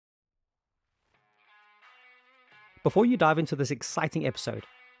Before you dive into this exciting episode,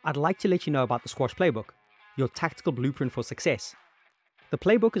 I'd like to let you know about the Squash Playbook, your tactical blueprint for success. The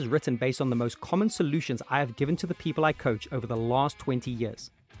playbook is written based on the most common solutions I have given to the people I coach over the last 20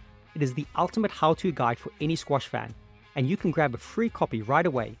 years. It is the ultimate how-to guide for any squash fan, and you can grab a free copy right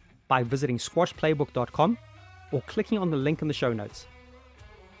away by visiting squashplaybook.com or clicking on the link in the show notes.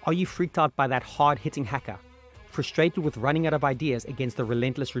 Are you freaked out by that hard-hitting hacker? Frustrated with running out of ideas against the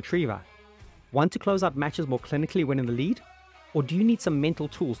relentless retriever? Want to close out matches more clinically when in the lead? Or do you need some mental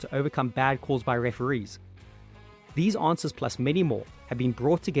tools to overcome bad calls by referees? These answers plus many more have been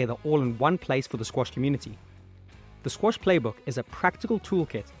brought together all in one place for the squash community. The Squash Playbook is a practical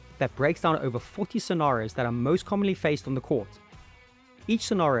toolkit that breaks down over 40 scenarios that are most commonly faced on the court. Each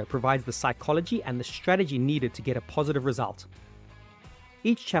scenario provides the psychology and the strategy needed to get a positive result.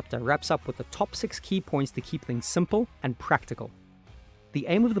 Each chapter wraps up with the top 6 key points to keep things simple and practical. The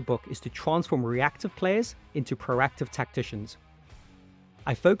aim of the book is to transform reactive players into proactive tacticians.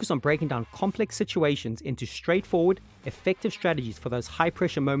 I focus on breaking down complex situations into straightforward, effective strategies for those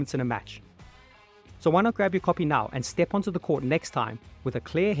high-pressure moments in a match. So why not grab your copy now and step onto the court next time with a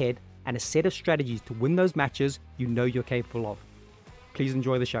clear head and a set of strategies to win those matches you know you're capable of. Please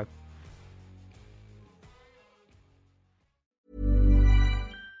enjoy the show.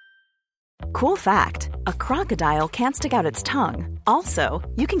 Cool fact, a crocodile can't stick out its tongue. Also,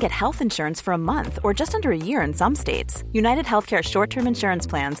 you can get health insurance for a month or just under a year in some states. United Healthcare short-term insurance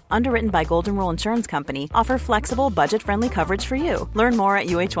plans, underwritten by Golden Rule Insurance Company, offer flexible, budget-friendly coverage for you. Learn more at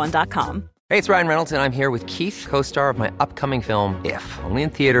uh1.com. Hey, it's Ryan Reynolds, and I'm here with Keith, co-star of my upcoming film, If, only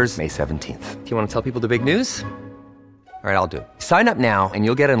in theaters May 17th. Do you want to tell people the big news? All right, I'll do it. Sign up now and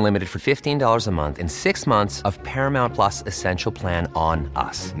you'll get unlimited for $15 a month and 6 months of Paramount Plus Essential Plan on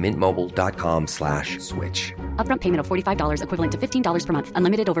us. MintMobile.com/switch. Upfront payment of $45 equivalent to $15 per month.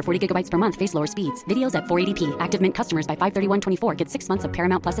 Unlimited over 40 gigabytes per month. Face lower speeds. Videos at 480p. Active Mint customers by 531.24 get 6 months of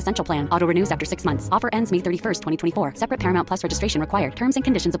Paramount Plus Essential Plan. Auto renews after 6 months. Offer ends May 31st, 2024. Separate Paramount Plus registration required. Terms and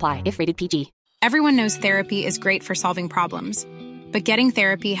conditions apply if rated PG. Everyone knows therapy is great for solving problems. But getting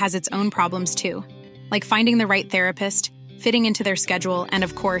therapy has its own problems too. Like finding the right therapist, fitting into their schedule, and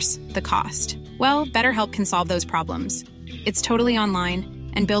of course, the cost. Well, BetterHelp can solve those problems. It's totally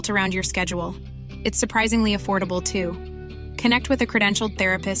online and built around your schedule. It's surprisingly affordable too. Connect with a credentialed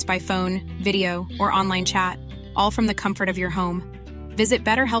therapist by phone, video, or online chat, all from the comfort of your home. Visit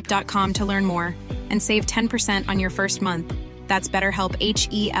BetterHelp.com to learn more and save 10% on your first month. That's BetterHelp,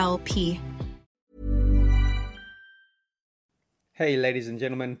 H-E-L-P. Hey ladies and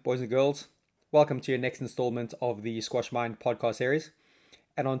gentlemen, boys and girls. Welcome to your next installment of the SquashMind podcast series.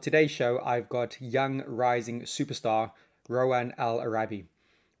 And on today's show, I've got young rising superstar Rowan Elaraby.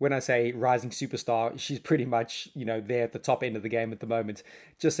 When I say rising superstar, she's pretty much, there at the top end of the game at the moment.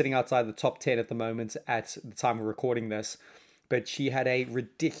 Just sitting outside the top 10 at the moment at the time of recording this. But she had a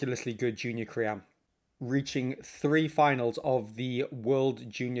ridiculously good junior career, reaching 3 finals of the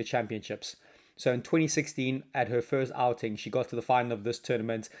World Junior Championships. So in 2016, at her first outing, she got to the final of this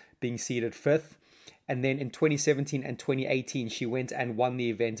tournament, being seeded 5th. And then in 2017 and 2018, she went and won the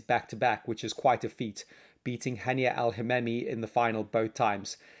event back-to-back, which is quite a feat, beating Hania Al-Himami in the final both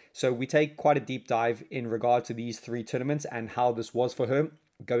times. So we take quite a deep dive in regard to these 3 tournaments and how this was for her,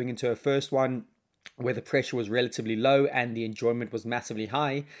 going into her first one, where the pressure was relatively low and the enjoyment was massively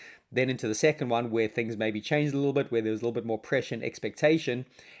high. Then into the second one, where things maybe changed a little bit, where there was a little bit more pressure and expectation.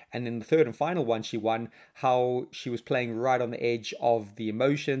 And then the third and final one she won, how she was playing right on the edge of the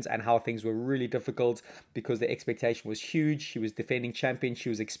emotions and how things were really difficult because the expectation was huge. She was defending champion. She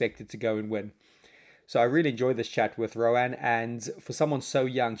was expected to go and win. So I really enjoyed this chat with Rowan. And for someone so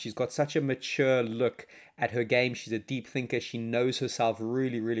young, she's got such a mature look at her game. She's a deep thinker. She knows herself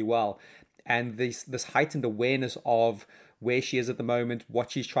really, really well. And this heightened awareness of where she is at the moment,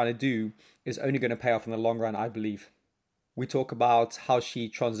 what she's trying to do, is only going to pay off in the long run, I believe. We talk about how she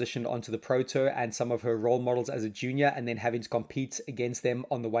transitioned onto the Pro Tour and some of her role models as a junior and then having to compete against them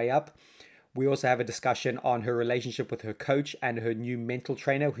on the way up. We also have a discussion on her relationship with her coach and her new mental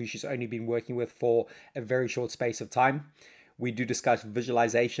trainer, who she's only been working with for a very short space of time. We do discuss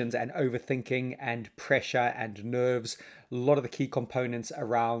visualizations and overthinking and pressure and nerves, a lot of the key components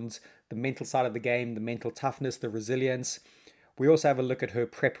around the mental side of the game, the mental toughness, the resilience. We also have a look at her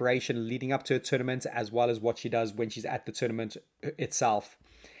preparation leading up to her tournament, as well as what she does when she's at the tournament itself.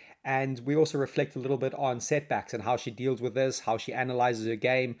 And we also reflect a little bit on setbacks and how she deals with this, how she analyzes her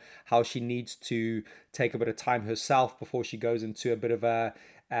game, how she needs to take a bit of time herself before she goes into a bit of a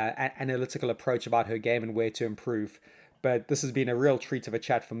analytical approach about her game and where to improve. But this has been a real treat of a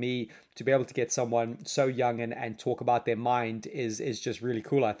chat for me. To be able to get someone so young and talk about their mind is just really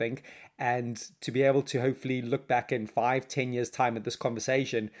cool, I think. And to be able to hopefully look back in 5-10 years time at this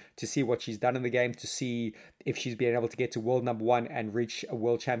conversation to see what she's done in the game, to see if she's been able to get to world number one and reach a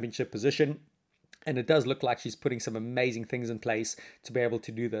world championship position. And it does look like she's putting some amazing things in place to be able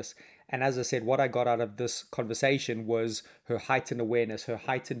to do this. And as I said, what I got out of this conversation was her heightened awareness, her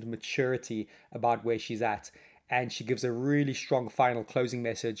heightened maturity about where she's at. And she gives a really strong final closing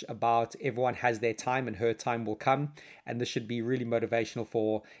message about everyone has their time and her time will come. And this should be really motivational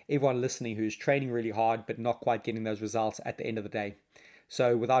for everyone listening who's training really hard but not quite getting those results at the end of the day.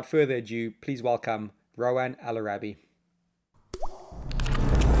 So without further ado, please welcome Rowan Elaraby.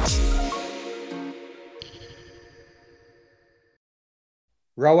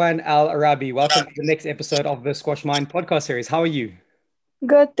 Rowan Elaraby, welcome to the next episode of the SquashMind podcast series. How are you?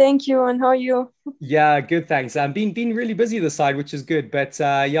 Good, thank you. And how are you? Yeah, good, thanks. Been really busy this side, which is good. But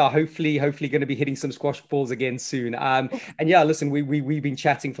yeah, hopefully going to be hitting some squash balls again soon. And yeah, listen, we've been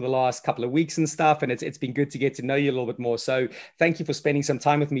chatting for the last couple of weeks and stuff, and it's been good to get to know you a little bit more. So thank you for spending some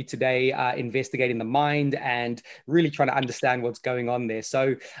time with me today, investigating the mind and really trying to understand what's going on there.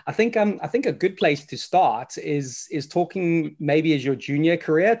 So I think a good place to start is talking maybe as your junior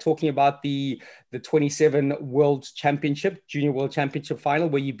career, talking about the 27 World Championship, Junior World Championship final,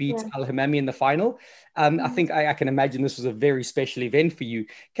 where you beat Al Hamami in the final. I think I can imagine this was a very special event for you.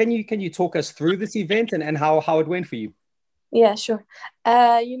 Can you talk us through this event and how it went for you? Yeah, sure.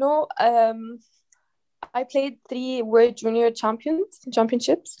 I played 3 World Junior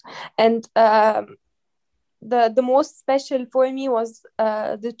Championships, and the most special for me was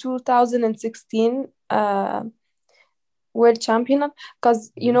the 2016 World Champion,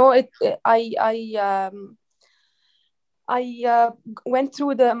 because I went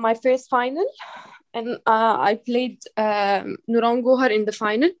through my first final, and I played Nuran Gohar in the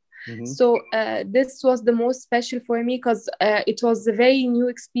final. Mm-hmm. So this was the most special for me because it was a very new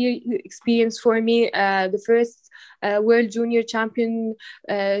experience for me, the first World Junior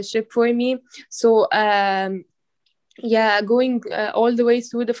Championship for me. So going all the way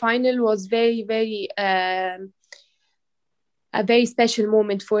through the final was very, very a very special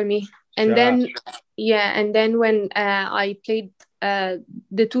moment for me. And sure. then when I played the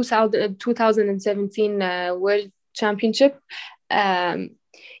 2017 World Championship,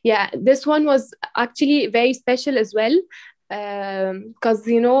 this one was actually very special as well, because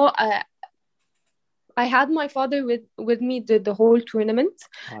I had my father with me the whole tournament.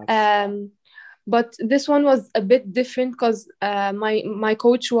 Nice. But this one was a bit different because my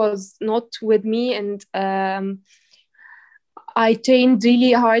coach was not with me, and I trained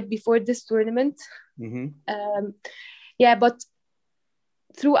really hard before this tournament. Mm-hmm. But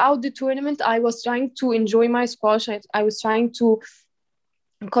throughout the tournament, I was trying to enjoy my squash. I was trying to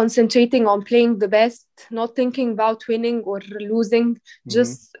concentrating on playing the best, not thinking about winning or losing,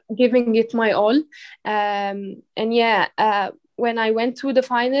 just giving it my all. When I went through the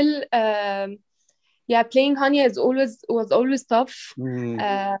final, playing Hania was always tough.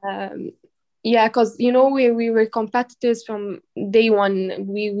 Because we were competitors from day one.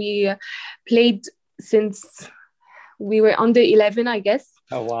 We played since we were under 11, I guess.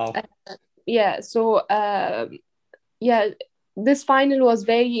 Oh wow! This final was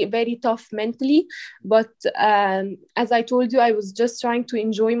very, very tough mentally. But as I told you, I was just trying to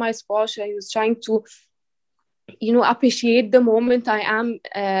enjoy my squash. I was trying to, appreciate the moment I am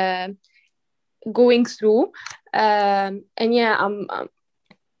going through.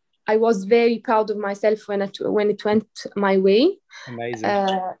 I was very proud of myself when it went my way. Amazing.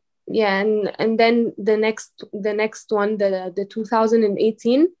 And then the next one, the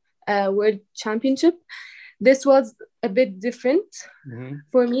 2018 World Championship, this was a bit different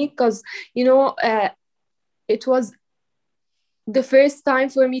for me because it was the first time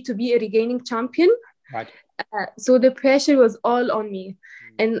for me to be a regaining champion. Right. So the pressure was all on me,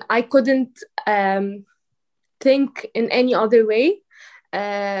 and I couldn't think in any other way.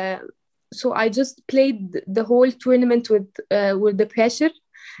 So I just played the whole tournament with the pressure,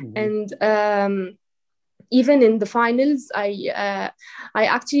 and even in the finals, I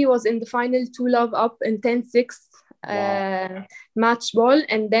actually was in the final 2-love up in 10-6 match ball,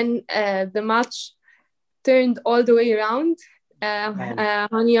 and then the match turned all the way around.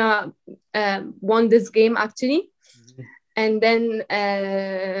 Hania won this game actually, and then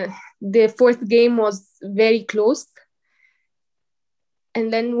the fourth game was very close. And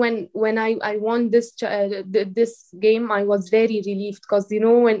then when I won this game, I was very relieved because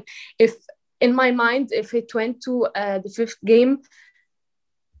if in my mind, if it went to the fifth game,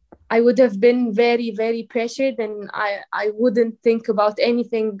 I would have been very, very pressured, and I wouldn't think about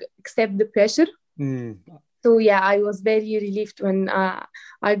anything except the pressure. So yeah, I was very relieved when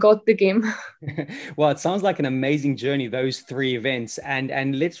I got the game. Well, it sounds like an amazing journey, those three events,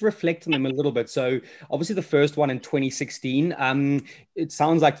 and let's reflect on them a little bit. So obviously the first one in 2016, it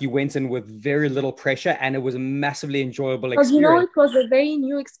sounds like you went in with very little pressure and it was a massively enjoyable Because experience. it was a very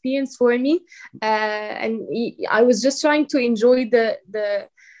new experience for me, and I was just trying to enjoy the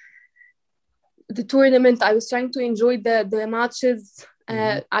tournament. I was trying to enjoy the matches.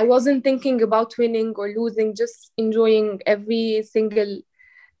 I wasn't thinking about winning or losing, just enjoying every single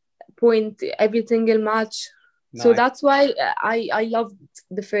point, every single match. Nice. So that's why I loved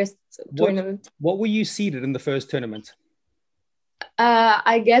the first tournament. What were you seeded in the first tournament?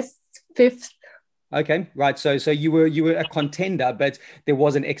 I guess 5th. Okay, right. So you were a contender, but there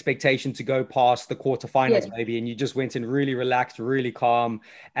was an expectation to go past the quarterfinals, maybe, and you just went in really relaxed, really calm,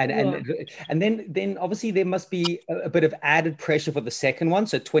 and then obviously there must be a bit of added pressure for the second one.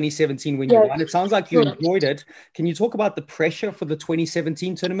 So 2017 when you won, it sounds like you enjoyed it. Can you talk about the pressure for the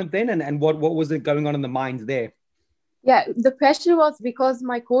 2017 tournament then, and what was it going on in the mind there? Yeah, the pressure was because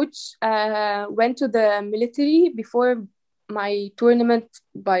my coach went to the military before my tournament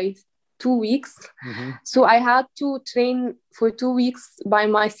by 2 weeks. So I had to train for 2 weeks by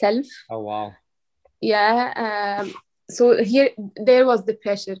myself. Oh, wow. Yeah. So there was the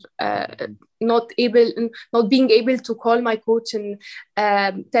pressure, not being able to call my coach and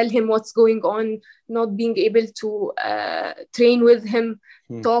tell him what's going on, not being able to train with him,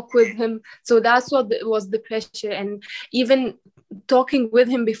 talk with him. So that's what was the pressure. And even talking with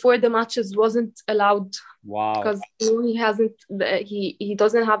him before the matches wasn't allowed. Wow. Because he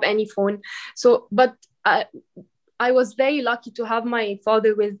doesn't have any phone. So, but I was very lucky to have my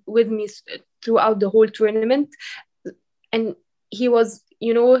father with me throughout the whole tournament, and he was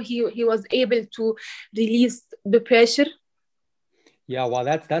able to release the pressure. Yeah, well,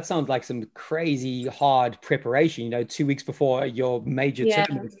 that sounds like some crazy hard preparation, 2 weeks before your major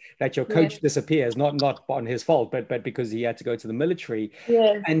tournament, that your coach disappears, not on his fault, but because he had to go to the military.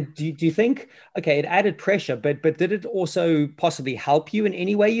 Yes. And do you think, okay, it added pressure, but did it also possibly help you in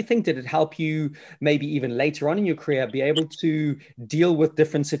any way, you think? Did it help you maybe even later on in your career be able to deal with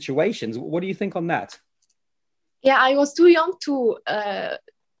different situations? What do you think on that? Yeah, I was too young to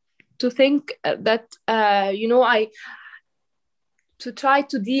think that, to try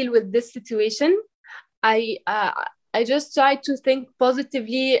to deal with this situation. I just tried to think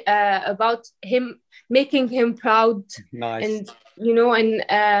positively about him, making him proud. Nice.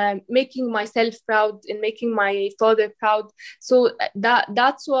 And making myself proud and making my father proud. So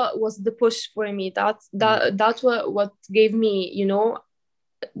that's what was the push for me. That's what gave me,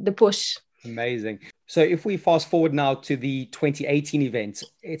 the push. Amazing. So if we fast forward now to the 2018 event,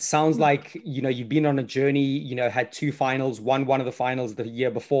 it sounds like, you've been on a journey, had 2 finals, won one of the finals the year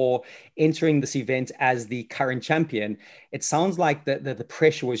before, entering this event as the current champion. It sounds like the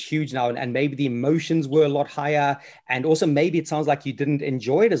pressure was huge now, and maybe the emotions were a lot higher. And also maybe it sounds like you didn't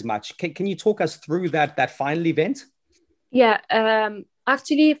enjoy it as much. Can you talk us through that final event? Yeah.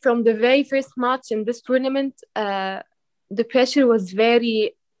 Actually, from the very first match in this tournament, the pressure was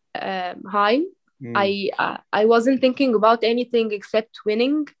very high. I wasn't thinking about anything except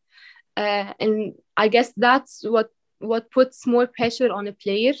winning, and I guess that's what puts more pressure on a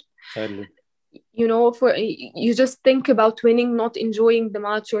player. Totally. For you just think about winning, not enjoying the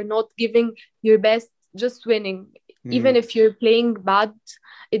match or not giving your best, just winning. Even if you're playing bad,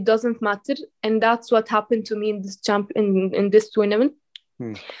 it doesn't matter. And that's what happened to me in this in this tournament.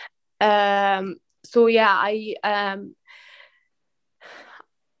 So yeah,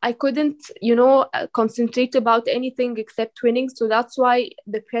 I couldn't, concentrate about anything except winning. So that's why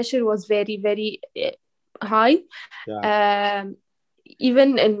the pressure was very, very high. Yeah.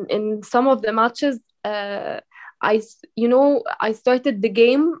 Even in some of the matches, I started the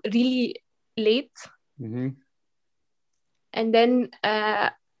game really late. And then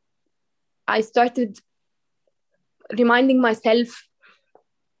I started reminding myself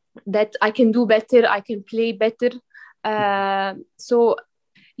that I can do better, I can play better. So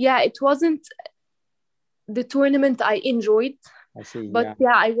yeah, it wasn't the tournament I enjoyed. I see. But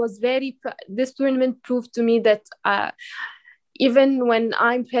yeah, I was this tournament proved to me that even when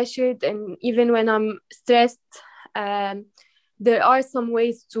I'm pressured and even when I'm stressed, there are some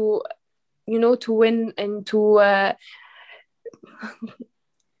ways to win and to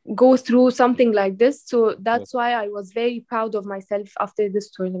go through something like this. So that's why I was very proud of myself after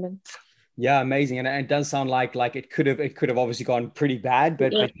this tournament. Yeah, amazing, and it does sound like it could have obviously gone pretty bad,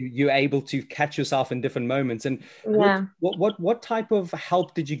 but Yeah. you're able to catch yourself in different moments. And Yeah. what type of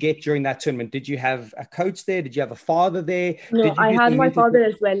help did you get during that tournament? Did you have a coach there? Did you have a father there? No, Did you I do had some my mental father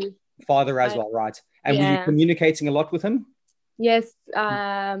as well. father as I well, right? And were you Yeah. communicating a lot with him? Yes.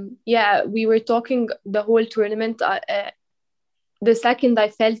 Yeah, we were talking the whole tournament. The second I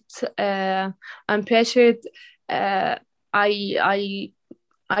felt I'm pressured, uh, I I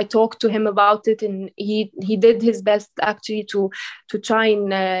I talked to him about it, and he did his best actually to try and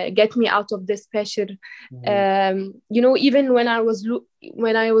get me out of this pressure. Mhm. Even when I was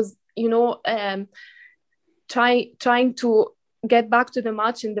trying to get back to the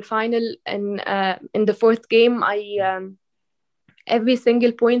match in the final, and in the fourth game, I every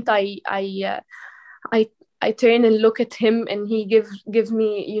single point I I turn and look at him, and he gives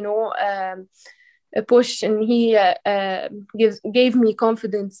me a push, and he gave me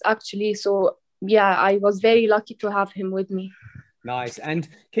confidence actually. So yeah, I was very lucky to have him with me. Nice. And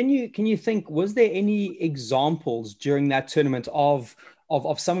can you think, was there any examples during that tournament of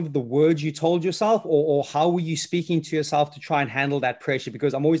some of the words you told yourself, or how were you speaking to yourself to try and handle that pressure?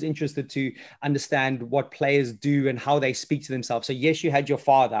 Because I'm always interested to understand what players do and how they speak to themselves. So yes, you had your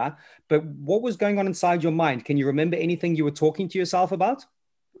father, but what was going on inside your mind? Can you remember anything you were talking to yourself about?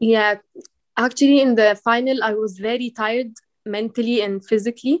 Yeah, actually, in the final, I was very tired mentally and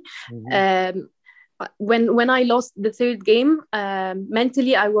physically. Mhm. Um, when I lost the third game,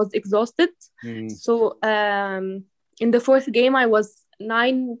 mentally I was exhausted. Mhm. So in the fourth game, I was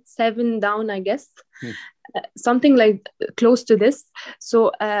 9-7 down, I guess, something like close to this.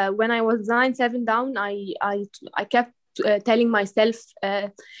 So when I was 9-7 down, I kept telling myself,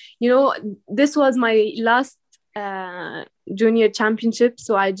 this was my last junior championship.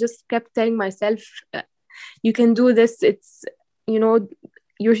 So I just kept telling myself, you can do this. It's you know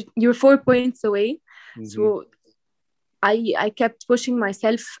you're 4 points away. Mhm. So I kept pushing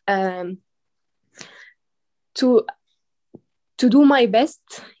myself to do my best,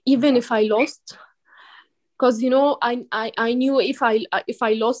 even if I lost. Because I knew if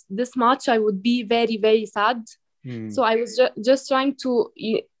I lost this match, I would be very, very sad. Mhm. So I was just trying to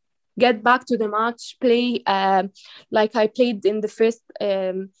get back to the match, play like I played in the first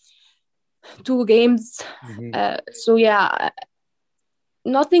two games. Mhm. So yeah,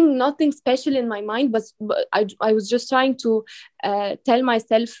 nothing special in my mind, but I was just trying to tell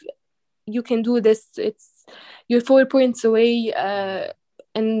myself, you can do this. You're 4 points away,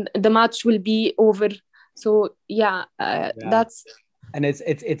 and the match will be over. So yeah, Yeah. that's And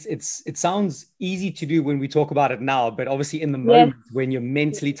it sounds easy to do when we talk about it now, but obviously in the yes, moment when you're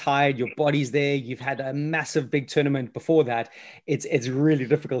mentally tired, your body's there, you've had a massive big tournament before that, it's really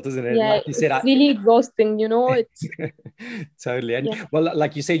difficult, isn't it? yeah, Like you said, it's really exhausting. It's totally. And yeah, well,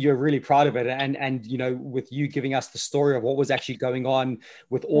 like you said, you're really proud of it. And with you giving us the story of what was actually going on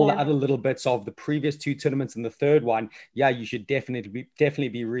with all the yeah, other little bits of the previous two tournaments and the third one, yeah, you should definitely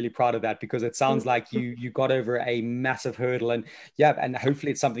be really proud of that, because it sounds like you got over a massive hurdle. And yeah, and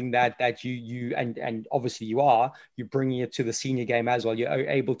hopefully it's something that you and obviously you're bringing it to the senior game as well. You're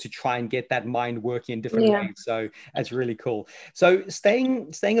able to try and get that mind working in different yeah, ways. So that's really cool. So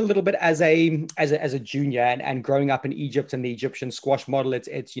staying a little bit as a junior, and growing up in Egypt and the Egyptian squash model,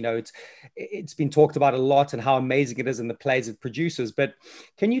 it's been talked about a lot, and how amazing it is, and the players it produces. But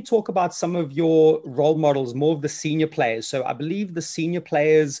can you talk about some of your role models, more of the senior players? So I believe the senior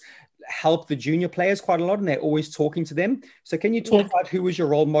players help the junior players quite a lot, and they're always talking to them. So can you talk yes, about who was your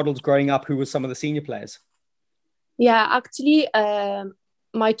role models growing up? Who were some of the senior players? yeah. Actually,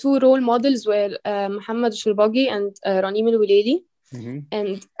 my two role models were Muhammad Shulbagi and Ranim El. Mm-hmm.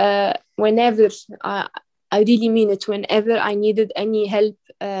 And whenever I really mean it, whenever I needed any help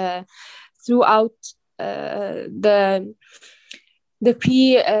throughout the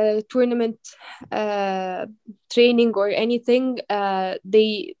pre tournament training or anything,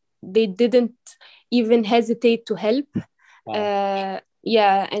 they didn't even hesitate to help. Wow.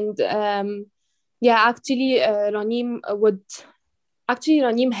 Yeah, and yeah, actually,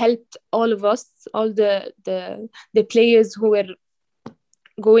 Ranim helped all of us, all the players who were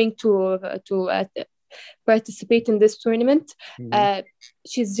going to participate in this tournament. Mm-hmm. Uh,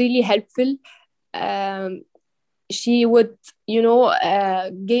 she's really helpful. Um, she would,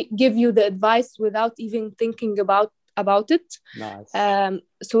 give you the advice without even thinking about it. Nice.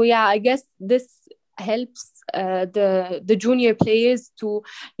 So yeah, I guess this helps the junior players to,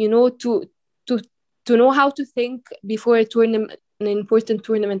 to to to know how to think before a tournament, an important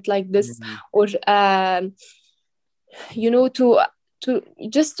tournament like this, Mm-hmm. or to to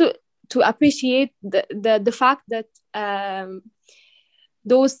just to appreciate the fact that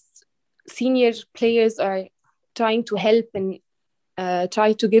those senior players are trying to help and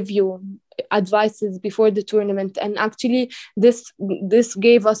try to give you advices before the tournament. And actually this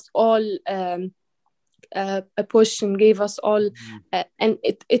gave us all a push and gave us all and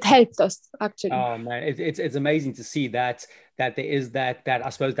it helped us actually. Oh man, it's amazing to see that there is that I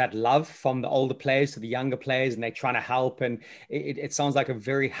suppose that love from the older players to the younger players, and they're trying to help. And it sounds like a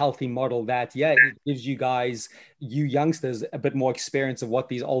very healthy model that, yeah, it gives you guys, you youngsters, a bit more experience of what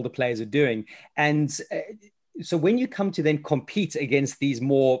these older players are doing. And so when you come to then compete against these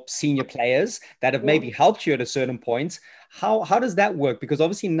more senior players that have maybe helped you at a certain point, how does that work? Because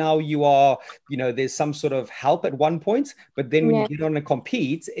obviously now you are, there's some sort of help at one point, but then when you get on and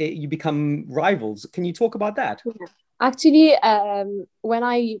compete, you become rivals. Can you talk about that? Actually, when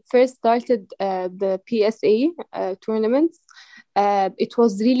I first started the PSA tournaments, it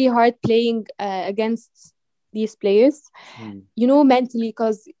was really hard playing against these players, mentally,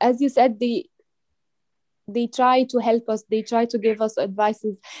 because as you said, they try to help us, they try to give us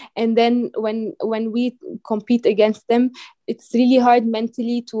advices, and then when we compete against them, it's really hard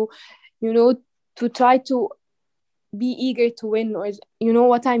mentally to to try to be eager to win, or you know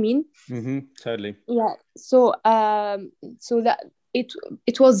what I mean. Totally. Yeah, so that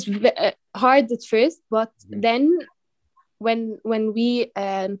it was hard at first, but then when I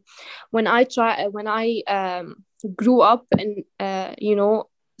grew up and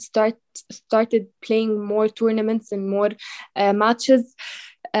started playing more tournaments and more matches,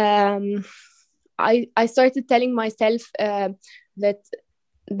 I started telling myself that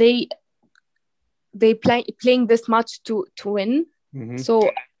they playing this much to win,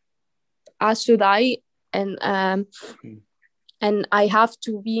 so as should I, and I have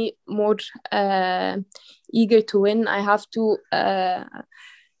to be more eager to win. I have to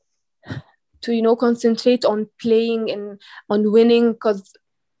concentrate on playing and on winning, because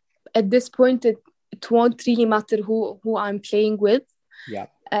at this point it won't really matter who I'm playing with. Yeah.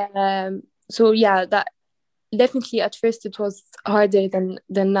 So yeah, that definitely at first it was harder than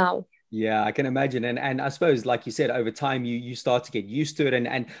now. Yeah, I can imagine. And I suppose, like you said, over time you start to get used to it.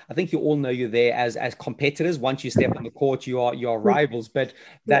 And I think you all know you're there as competitors. Once you step on the court, you are rivals. But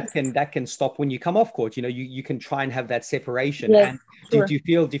that can stop when you come off court. You can try and have that separation. Yes, and sure. do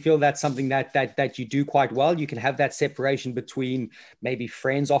you feel that's something that you do quite well? You can have that separation between maybe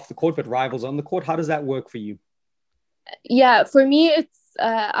friends off the court, but rivals on the court. How does that work for you? Yeah, for me it's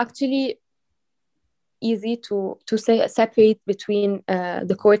actually easy to say separate between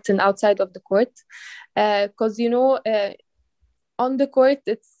the court and outside of the court, because on the court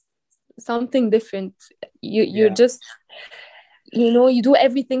it's something different. You're just you do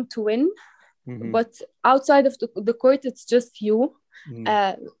everything to win, but outside of the court it's just you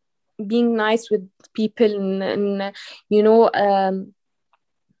being nice with people, and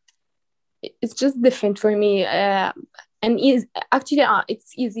it's just different for me. And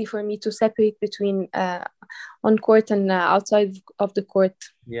it's easy for me to separate between on court and outside of the court.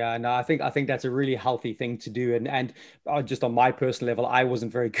 Yeah, no, I think that's a really healthy thing to do. And just on my personal level, I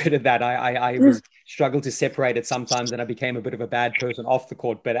wasn't very good at that. I was struggled to separate it sometimes, and I became a bit of a bad person off the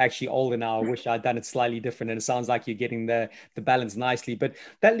court. But actually, older now, I wish I'd done it slightly different. And it sounds like you're getting the balance nicely. But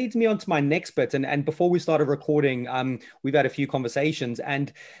that leads me on to my next bit. And before we started recording, we've had a few conversations,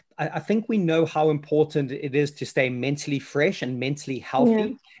 and I think we know how important it is to stay mentally fresh and mentally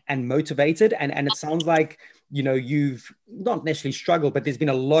healthy and motivated. And it sounds like, you've not necessarily struggled, but there's been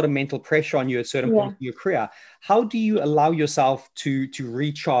a lot of mental pressure on you at certain points in your career. How do you allow yourself to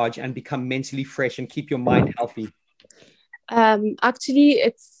recharge and become mentally fresh and keep your mind healthy? Actually,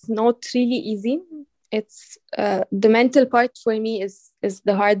 it's not really easy. It's the mental part for me is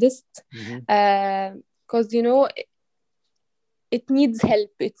the hardest, because it needs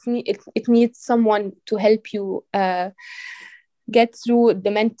help. It needs someone to help you get through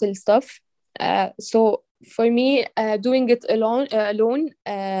the mental stuff. So for me, doing it alone,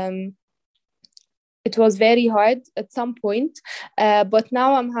 it was very hard at some point. But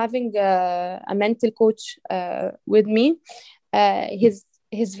now I'm having a mental coach with me. He's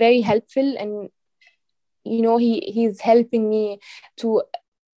very helpful, and he's helping me to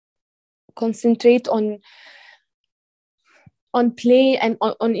concentrate on play and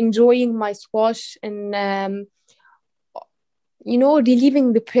on enjoying my squash, and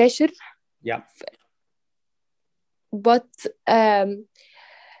relieving the pressure. Yeah. But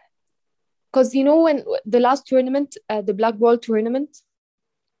because when the last tournament, the black ball tournament,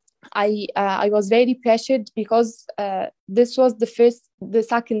 I was very pressured, because this was the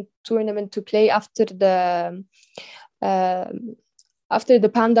second tournament to play after the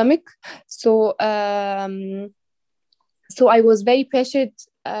pandemic. So I was very pressured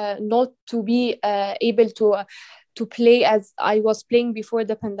not to be able to play as I was playing before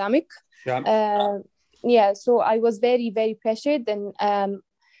the pandemic. So I was very, very pressured, and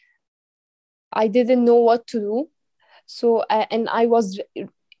I didn't know what to do. So and I was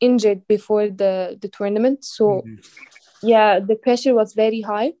injured before the tournament. So the pressure was very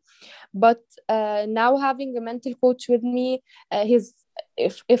high. But now having a mental coach with me,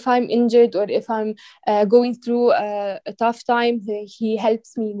 if I'm injured or if I'm going through a tough time, he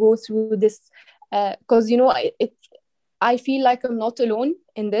helps me go through this. Because I feel like I'm not alone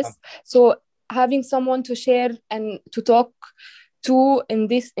in this. So having someone to share and to talk to in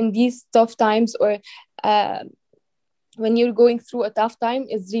these tough times, or when you're going through a tough time,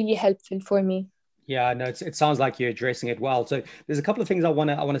 is really helpful for me. Yeah, no, it sounds like you're addressing it well. So there's a couple of things I want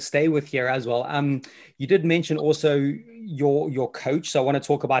to stay with here as well. You did mention also your coach, so I want to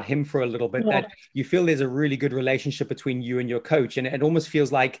talk about him for a little bit. That you feel there's a really good relationship between you and your coach, and it almost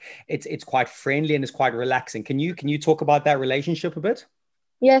feels like it's quite friendly and it's quite relaxing. Can you talk about that relationship a bit?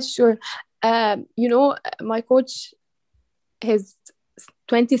 Yes, sure. My coach is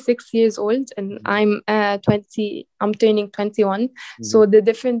 26 years old, and I'm 20. I'm turning 21. So the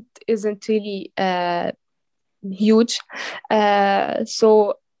difference isn't really huge.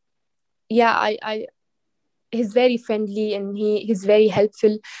 So yeah, he's very friendly, and he's very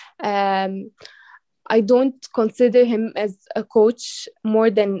helpful. I don't consider him as a coach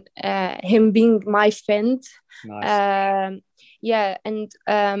more than him being my friend. Nice. And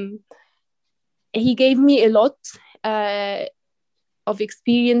he gave me a lot of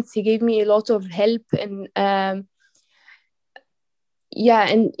experience. He gave me a lot of help, and and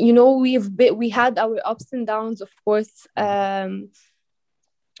we had our ups and downs, of course. But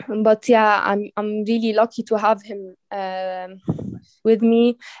I'm really lucky to have him with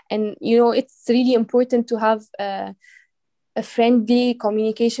me, and it's really important to have a friendly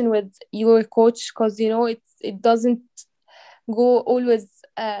communication with your coach, because it doesn't go always.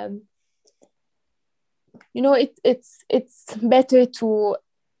 It's better to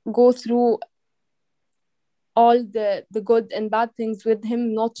go through all the good and bad things with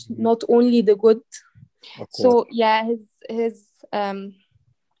him, not only the good. So his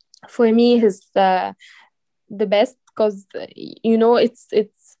for me he's the best, because it's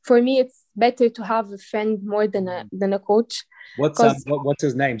for me it's better to have a friend more than a coach. What's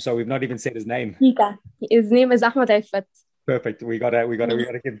his name? So we've not even said his name. His name is Ahmed Aifat. Perfect. We gotta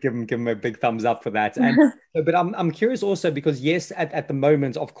give him a big thumbs up for that. And but I'm curious also, because yes, at the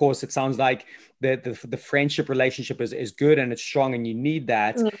moment, of course, it sounds like the friendship relationship is good and it's strong, and you need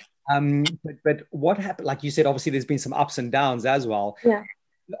that. But what happened? Like you said, obviously there's been some ups and downs as well. Yeah.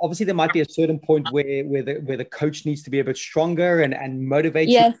 Obviously there might be a certain point where the coach needs to be a bit stronger and motivate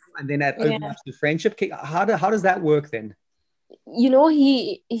you, and then that opens up the friendship. How does that work then?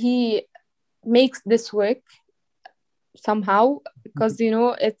 He makes this work somehow, because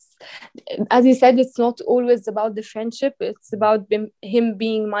it's, as you said, it's not always about the friendship, it's about him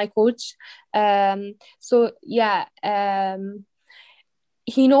being my coach.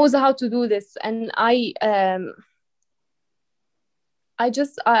 He knows how to do this, and I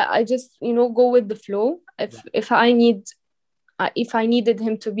just go with the flow. If I needed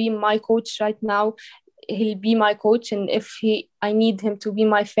him to be my coach right now, he'll be my coach, and if I need him to be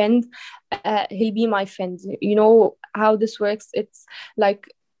my friend, he'll be my friend. You know how this works. It's like,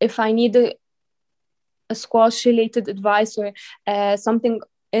 if I need a squash related advice or something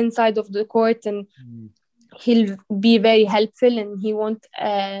inside of the court, and he'll be very helpful, and he won't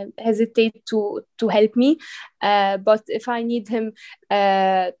hesitate to help me. But if I need him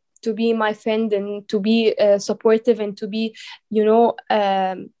to be my friend and to be supportive and to be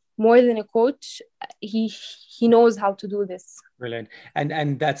more than a coach, he knows how to do this. Brilliant.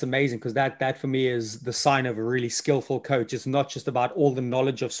 And that's amazing, because that for me is the sign of a really skillful coach. It's not just about all the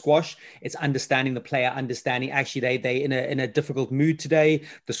knowledge of squash, it's understanding the player, understanding actually they in a difficult mood today,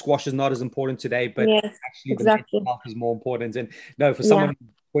 the squash is not as important today, but actually the mental health is more important. And no, for someone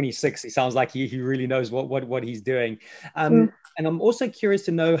 26, it sounds like he really knows what he's doing. And I'm also curious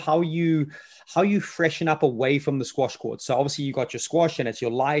to know how you freshen up away from the squash court. So obviously you got your squash and it's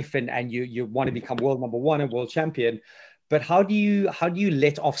your life, and you want to become world number one and world champion. But how do you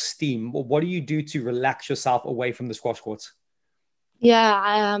let off steam? What do you do to relax yourself away from the squash courts?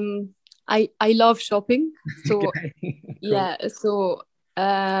 Yeah, I love shopping. So Okay. Cool. Yeah, so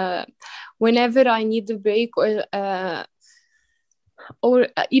whenever I need a break, or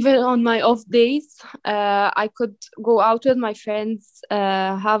even on my off days, I could go out with my friends,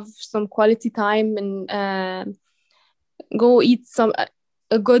 have some quality time, and go eat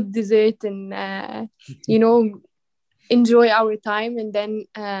a good dessert, and enjoy our time, and then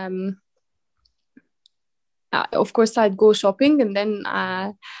of course I'd go shopping, and then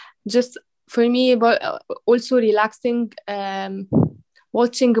just for me, but also relaxing,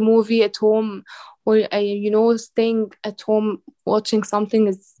 watching a movie at home, or staying at home watching something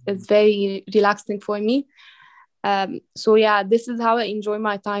is very relaxing for me. So yeah, this is how I enjoy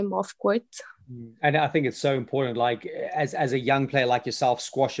my time off court. And I think it's so important, like as a young player like yourself,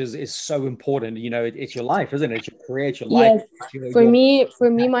 squash is so important. It's your life, isn't it? It's your career, it's your life. Yes, for me,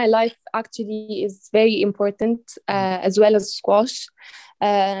 my life actually is very important, as well as squash,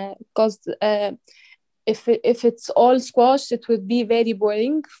 because if it's all squash, it would be very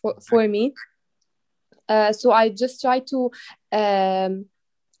boring for me. So I just try to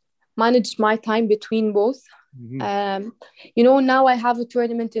manage my time between both. Now I have a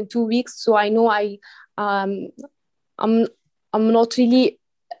tournament in 2 weeks, so I know I'm not really.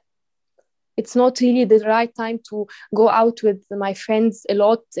 It's not really the right time to go out with my friends a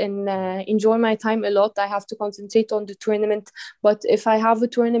lot and enjoy my time a lot. I have to concentrate on the tournament. But if I have a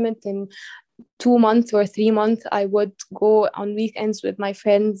tournament in 2 months or 3 months, I would go on weekends with my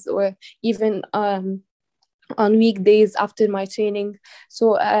friends, or even on weekdays after my training.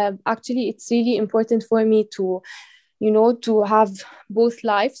 So actually, it's really important for me to have both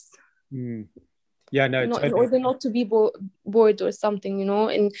lives. Yeah, no, in totally. order not to be bored or something,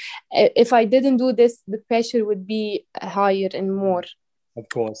 and if I didn't do this, the pressure would be higher and more. Of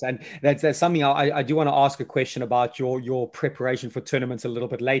course. And that's something I do want to ask a question about your preparation for tournaments a little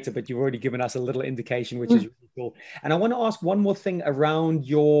bit later, but you've already given us a little indication, which is really cool. And I want to ask one more thing around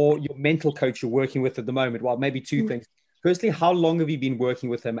your mental coach you're working with at the moment. Well, maybe two things. Firstly, how long have you been working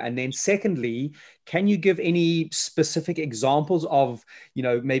with him? And then secondly, can you give any specific examples of,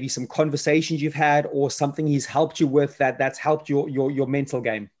 maybe some conversations you've had or something he's helped you with that's helped your mental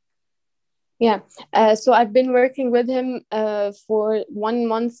game? Yeah. So I've been working with him for 1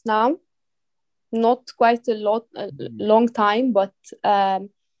 month now. Not quite a long time, but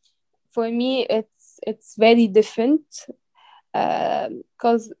for me, it's very different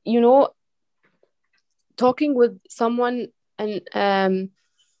because, talking with someone and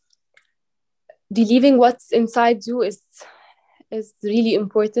believing what's inside you is really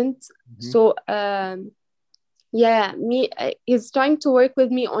important. So he's trying to work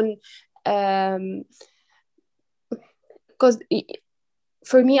with me on because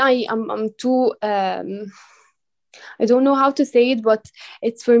for me I'm too I don't know how to say it, but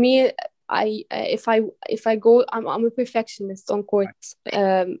it's for me, if I go, I'm a perfectionist on court.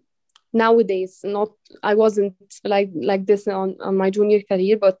 Nowadays, not I wasn't like this on my junior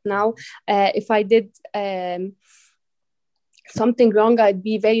career, but now if I did something wrong, I'd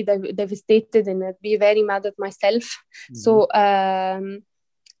be very devastated, and I'd be very mad at myself. So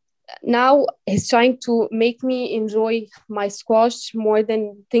now he's trying to make me enjoy my squash more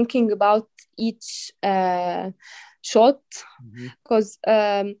than thinking about each shot, because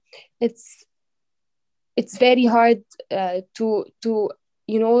it's very hard to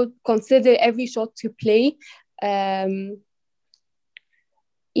consider every shot you play.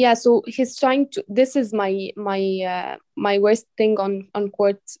 So he's trying to. This is my worst thing on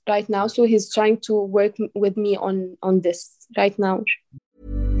court right now. So he's trying to work with me on this right now.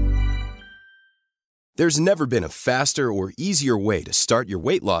 There's never been a faster or easier way to start your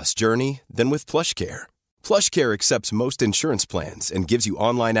weight loss journey than with PlushCare. PlushCare accepts most insurance plans and gives you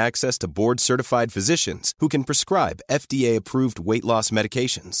online access to board-certified physicians who can prescribe FDA-approved weight loss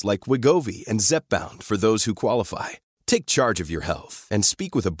medications like Wegovy and Zepbound for those who qualify. Take charge of your health and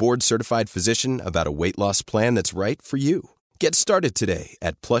speak with a board-certified physician about a weight loss plan that's right for you. Get started today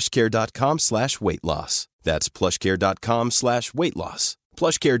at plushcare.com/weight-loss. That's plushcare.com/weight-loss.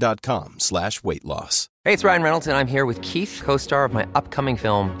 plushcare.com/weight-loss. Hey, it's Ryan Reynolds, and I'm here with Keith, co-star of my upcoming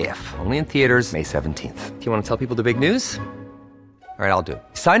film, If, only in theaters May 17th. Do you want to tell people the big news? All right, I'll do it.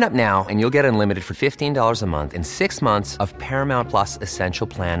 Sign up now and you'll get unlimited for $15 a month and 6 months of Paramount Plus Essential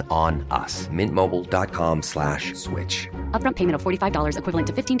Plan on us. Mintmobile.com/switch. Upfront payment of $45 equivalent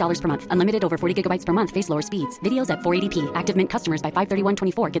to $15 per month. Unlimited over 40 gigabytes per month. Face lower speeds. Videos at 480p. Active Mint customers by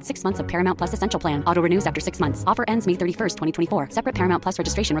 531.24 get 6 months of Paramount Plus Essential Plan. Auto renews after 6 months. Offer ends May 31st, 2024. Separate Paramount Plus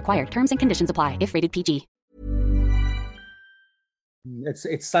registration required. Terms and conditions apply if rated PG.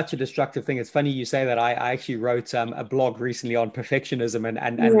 It's such a destructive thing. It's funny you say that. I actually wrote a blog recently on perfectionism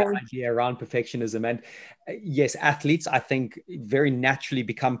and the idea around perfectionism. And yes, athletes, I think, very naturally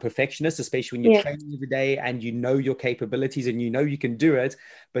become perfectionists, especially when you're training every day and you know your capabilities and you know you can do it.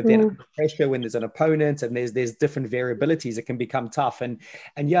 But then under pressure, when there's an opponent and there's different variabilities, it can become tough. And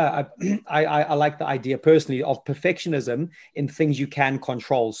yeah, I like the idea personally of perfectionism in things you can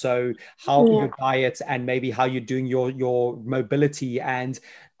control. So how your diet and maybe how you're doing your mobility and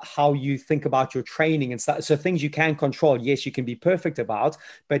how you think about your training and stuff. So things you can control, yes, you can be perfect about,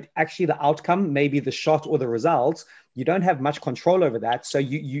 but actually the outcome, maybe the shot or the result, you don't have much control over that. So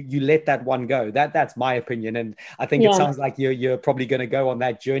you let that one go. That's my opinion. And I think it sounds like you're probably going to go on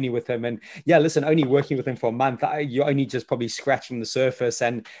that journey with him. And yeah, listen, only working with him for a month, you're only just probably scratching the surface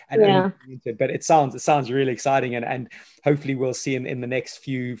and only, but it sounds really exciting. And hopefully we'll see in the next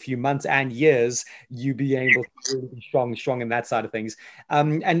few months and years, you be able to really be strong in that side of things.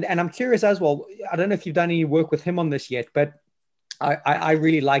 And I'm curious as well, I don't know if you've done any work with him on this yet, but I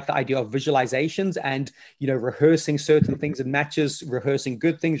really like the idea of visualizations and, rehearsing certain things in matches, rehearsing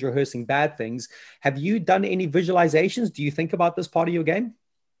good things, rehearsing bad things. Have you done any visualizations? Do you think about this part of your game?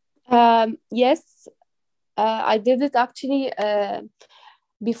 Yes, I did it actually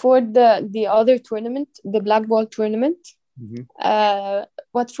before the other tournament, the black ball tournament.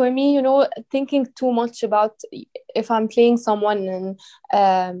 But for me, thinking too much about if I'm playing someone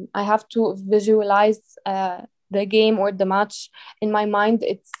and I have to visualize the game or the match in my mind,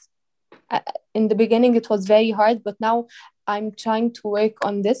 it's in the beginning it was very hard, but now I'm trying to work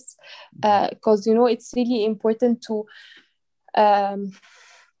on this because it's really important to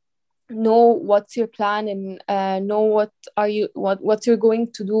know what's your plan and know what you're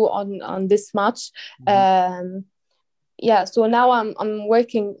going to do on this match. So now I'm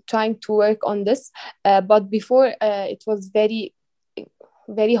trying to work on this, but before it was very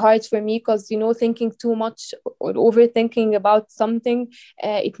very hard for me because thinking too much or overthinking about something,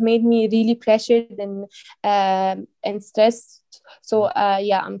 it made me really pressured and stressed. So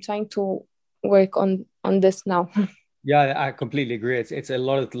I'm trying to work on this now. Yeah, I completely agree. It's a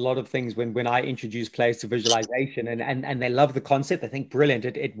lot of things when I introduce players to visualization and they love the concept. I think brilliant.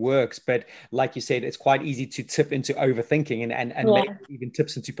 It works, but like you said, it's quite easy to tip into overthinking and maybe even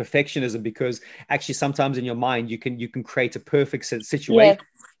tips into perfectionism, because actually sometimes in your mind you can create a perfect situation.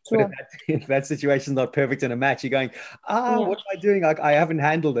 But if that situation is not perfect in a match, you're going, what am I doing? I haven't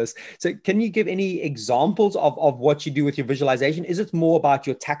handled this. So can you give any examples of what you do with your visualization? Is it more about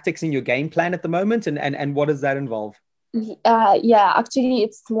your tactics and your game plan at the moment? And what does that involve? Actually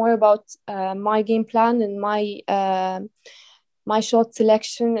it's more about my game plan and my shot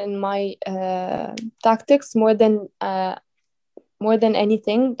selection and my tactics more than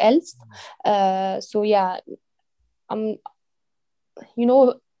anything else.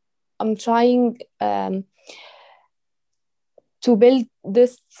 I'm trying to build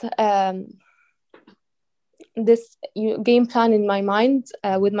this game plan in my mind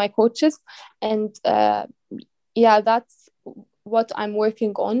with my coaches, and that's what I'm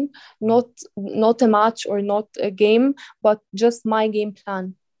working on. Not a match or not a game, but just my game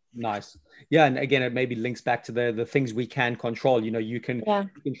plan. Nice. Yeah, and again, it maybe links back to the things we can control. You can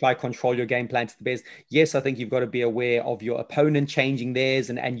try control your game plan to the best. Yes, I think you've got to be aware of your opponent changing theirs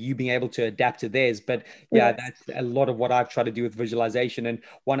and you being able to adapt to theirs. But that's a lot of what I've tried to do with visualization. And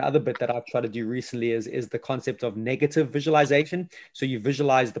one other bit that I've tried to do recently is the concept of negative visualization. So you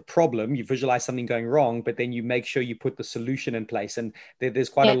visualize the problem, you visualize something going wrong, but then you make sure you put the solution in place. And there's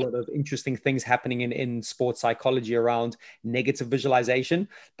quite a lot of interesting things happening in sports psychology around negative visualization.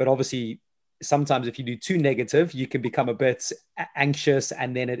 But obviously, sometimes if you do too negative, you can become a bit anxious,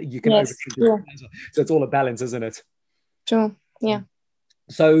 and then you can overthink it. So it's all a balance, isn't it? True. Yeah.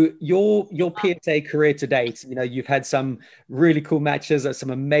 So your PSA career to date, you've had some really cool matches, some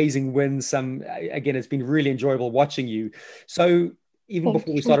amazing wins. Again, it's been really enjoyable watching you. So even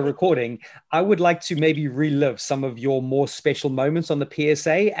before we started recording, I would like to maybe relive some of your more special moments on the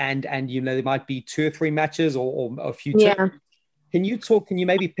PSA, and there might be 2 or 3 matches or a few. Can you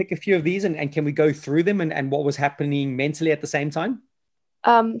maybe pick a few of these and can we go through them and what was happening mentally at the same time?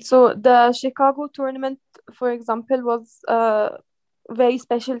 So the Chicago tournament, for example, was very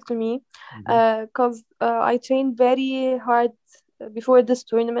special to me because I trained very hard before this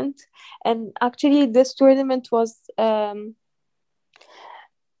tournament. And actually this tournament was a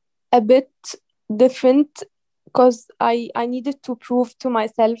bit different because I needed to prove to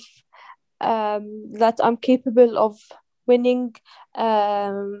myself that I'm capable of winning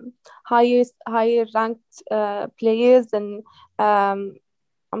higher ranked players, and I'm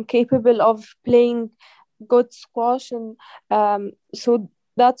capable of playing good squash, and so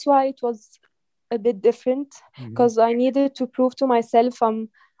that's why it was a bit different, because I needed to prove to myself I'm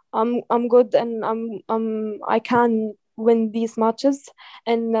I'm good, and I can win these matches.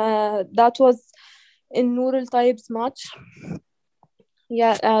 And that was in Noor Taib's match.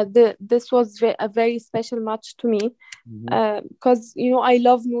 Yeah, this was a very special match to me, because I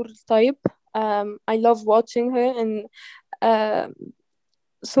love Noor Taib. I love watching her, and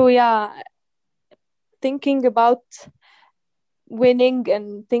so yeah, thinking about winning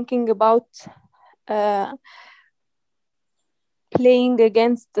and thinking about uh, playing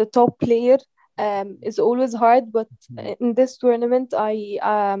against the top player is always hard. But in this tournament, I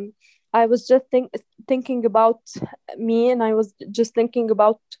was just thinking about me, and I was just thinking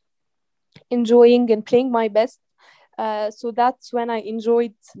about enjoying and playing my best. So that's when I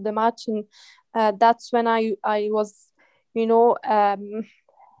enjoyed the match, and that's when I was,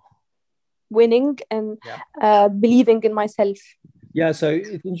 winning and believing in myself. Yeah, so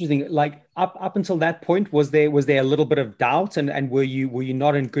it's interesting. Like up until that point, was there a little bit of doubt, and were you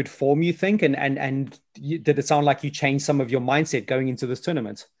not in good form, you think? Did it sound like you changed some of your mindset going into this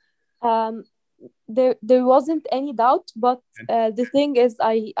tournament? Um, there wasn't any doubt, but the thing is,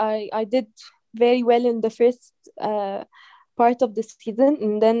 I did very well in the first part of the season,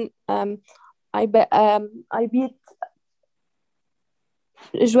 and then I beat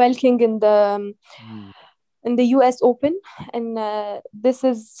Joel King in the US Open, and this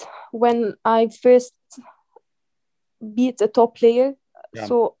is when I first beat a top player. Yeah.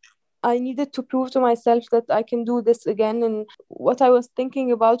 So I needed to prove to myself that I can do this again. And what I was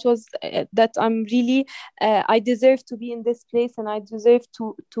thinking about was that I'm really, I deserve to be in this place, and I deserve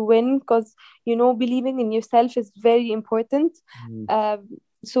to win, because, believing in yourself is very important.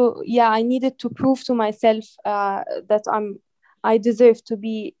 So yeah, I needed to prove to myself that I deserve to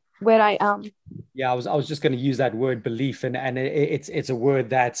be where I am. Yeah, I was just going to use that word belief, and it's a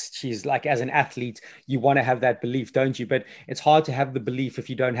word that she's like, as an athlete, you want to have that belief, don't you? But it's hard to have the belief if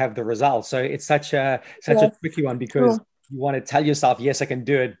you don't have the results. So it's such a tricky one, because you want to tell yourself, yes, I can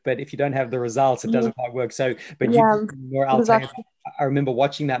do it, but if you don't have the results, it doesn't quite work. So, but Yeah, Noor Al-Tayeb, I remember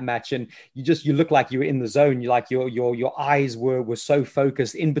watching that match, and you look like you were in the zone. You like your eyes were so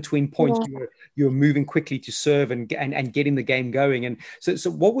focused. In between points, you were moving quickly to serve and getting the game going. And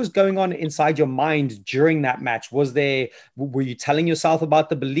so what was going on inside your mind during that match? Were you telling yourself about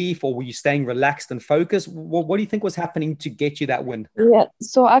the belief, or were you staying relaxed and focused? What do you think was happening to get you that win? Yeah,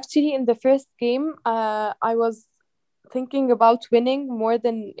 so actually in the first game, I was thinking about winning more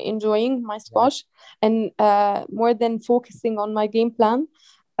than enjoying my squash, and more than focusing on my game plan.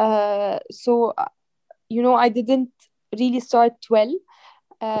 So I didn't really start well,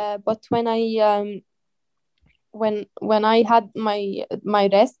 but when I had my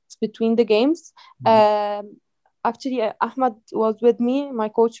rest between the games, actually Ahmad was with me. My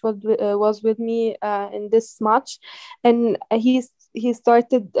coach was with me in this match, and he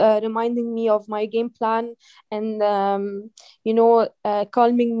started reminding me of my game plan, and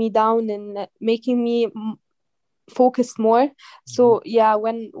calming me down and making me focus more. So yeah,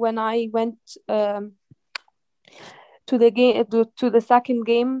 when I went to the game, to the second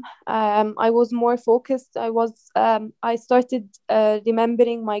game, I was more focused. I started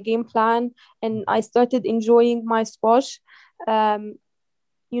remembering my game plan, and I started enjoying my squash,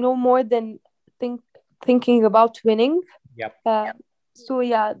 more than thinking about winning. Yep. So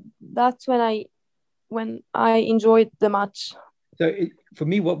yeah, that's when I enjoyed the match. So for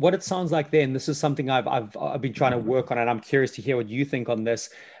me, what it sounds like then, this is something I've been trying to work on, and I'm curious to hear what you think on this.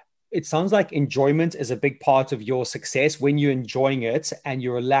 It sounds like enjoyment is a big part of your success. When you're enjoying it and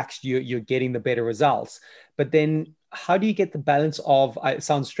you're relaxed, you're getting the better results. But then how do you get the balance of, it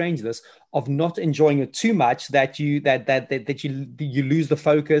sounds strange, this, of not enjoying it too much that you lose the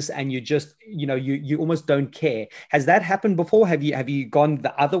focus, and you just, you almost don't care. Has that happened before? Have you gone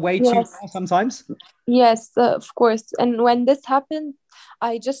the other way too far sometimes? Yes, of course. And when this happened,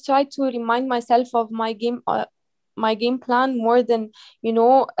 I just try to remind myself of my game plan, more than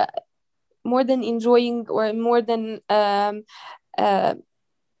more than enjoying, or more than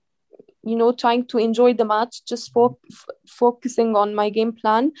trying to enjoy the match. Just focusing on my game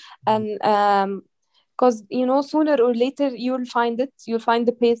plan, and because sooner or later you'll find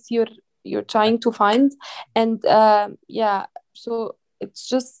the pace you're trying to find. And so it's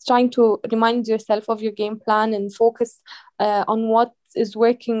just trying to remind yourself of your game plan and focus on what is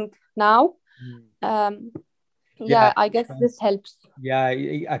working now. Yeah. I guess this helps. Yeah,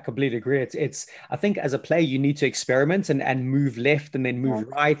 I completely agree. It's I think as a player you need to experiment and move left and then move Yes.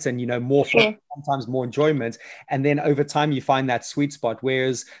 right and more fun, Sure. sometimes more enjoyment. And then over time you find that sweet spot.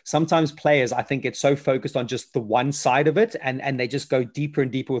 Whereas sometimes players, I think, get so focused on just the one side of it and they just go deeper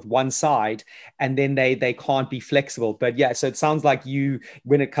and deeper with one side and then they can't be flexible. But yeah, so it sounds like you,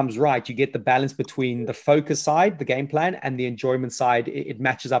 when it comes right, you get the balance between the focus side, the game plan, and the enjoyment side. It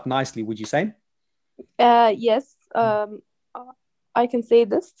matches up nicely, would you say? Yes. I can say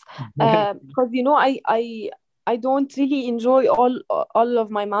this because I don't really enjoy all of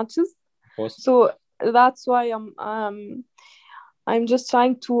my matches, Of course. so that's why I'm just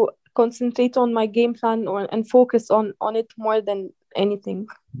trying to concentrate on my game plan and focus on it more than anything.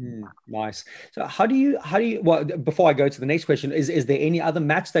 Nice. So how do you well, before I go to the next question, is there any other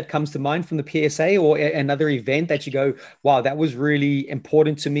match that comes to mind from the PSA or another event that you go, wow, that was really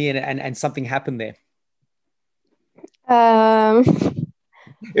important to me and something happened there? Um,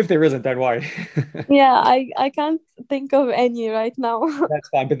 If there isn't, don't worry. yeah, I can't think of any right now. That's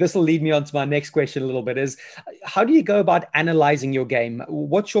fine. But this will lead me on to my next question a little bit is how do you go about analyzing your game?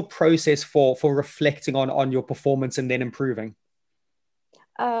 What's your process for reflecting on your performance and then improving?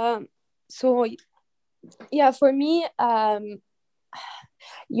 So yeah, for me,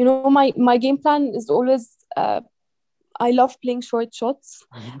 my game plan is always I love playing short shots.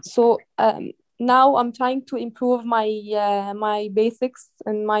 So now I'm trying to improve my basics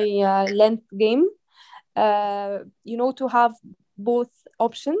and my length game. To have both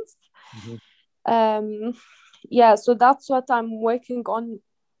options. Yeah, so that's what I'm working on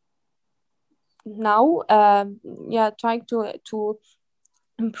now. Trying to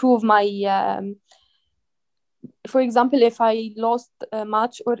improve my for example, if I lost a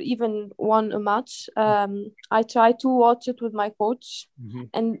match or even won a match, I try to watch it with my coach.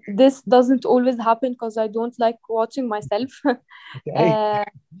 And this doesn't always happen because I don't like watching myself. Okay.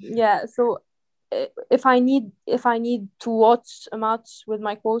 Yeah, so if I need to watch a match with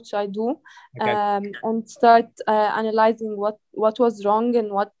my coach, I do. Okay. And start analyzing what was wrong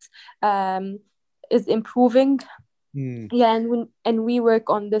and what is improving. Yeah, and we work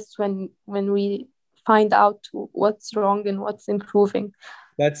on this when we find out what's wrong and what's improving.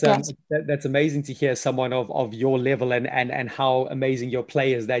 That's Yes. that's amazing to hear someone of your level and how amazing your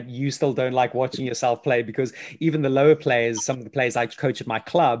play is that you still don't like watching yourself play, because even the lower players, some of the players I coach at my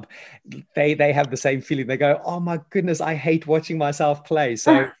club, they have the same feeling. They go, "Oh my goodness, I hate watching myself play."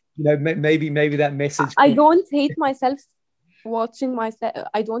 So, maybe that message. I don't hate myself watching myself.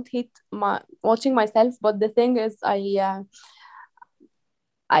 I don't hate watching myself, but the thing is,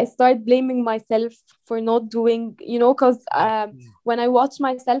 I start blaming myself for not doing, because when I watch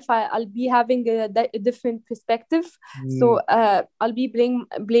myself, I'll be having a different perspective. So I'll be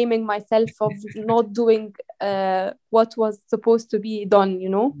blaming myself of not doing what was supposed to be done,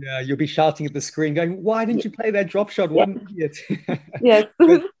 Yeah, you'll be shouting at the screen going, "Why didn't you play that drop shot? What an idiot." Yes.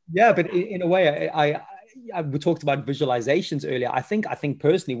 But yeah, but in a way, we talked about visualizations earlier. I think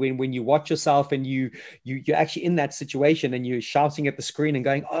personally, when you watch yourself and you're actually in that situation and you're shouting at the screen and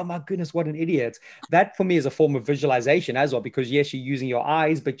going, "Oh my goodness, what an idiot!" That for me is a form of visualization as well, because yes, you're using your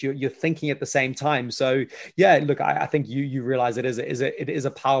eyes, but you're thinking at the same time. So yeah, look, I think you realize it is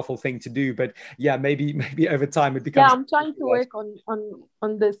a powerful thing to do. But yeah, maybe over time it becomes. Yeah, I'm trying to work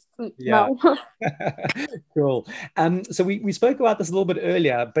on this Yeah. now. Cool. So we spoke about this a little bit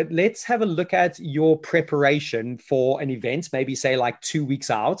earlier, but let's have a look at your preparation for an event, maybe say like 2 weeks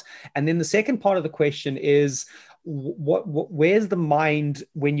out. And then the second part of the question is, where's the mind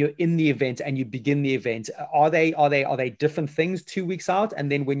when you're in the event and you begin the event? Are they different things 2 weeks out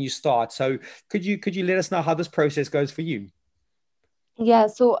and then when you start? So could you let us know how this process goes for you? Yeah,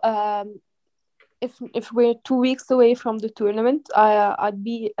 so if we're 2 weeks away from the tournament, I'd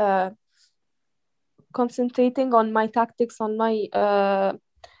be concentrating on my tactics, on my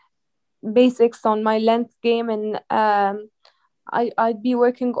basics, on my length game, and I'd be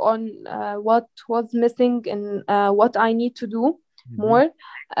working on what was missing and what I need to do more.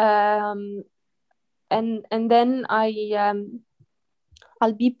 And then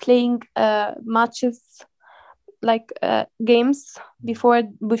I'll be playing matches, like games before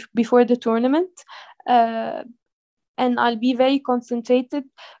the tournament, and I'll be very concentrated,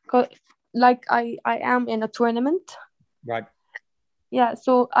 like I am in a tournament. Right. Yeah,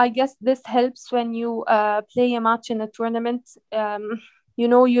 so I guess this helps when you play a match in a tournament.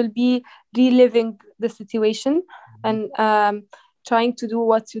 You'll be reliving the situation and trying to do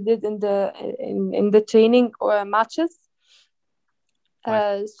what you did in the training or matches.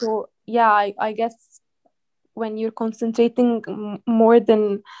 Right. So yeah, I guess when you're concentrating more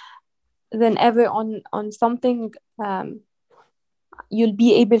than than ever on something, you'll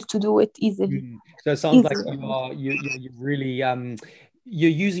be able to do it easily. So it sounds like you're really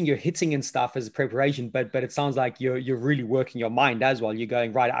you're using your hitting and stuff as a preparation, but it sounds like you're really working your mind as well. You're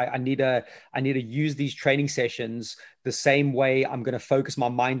going, right, I need to use these training sessions the same way I'm going to focus my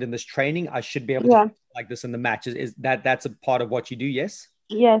mind in this training. I should be able to focus like this in the match. Is that's a part of what you do? Yes.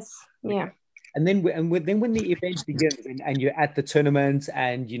 Yes. Yeah. And then when the event begins and you're at the tournament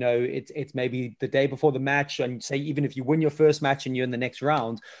and it's maybe the day before the match, and say even if you win your first match and you're in the next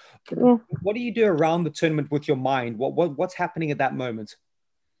round, what do you do around the tournament with your mind? What's happening at that moment?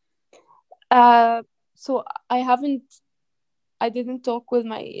 So I didn't talk with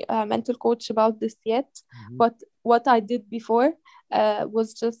my mental coach about this yet, but what I did before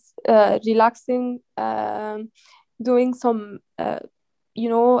was just relaxing, doing some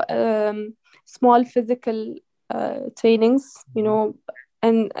small physical trainings,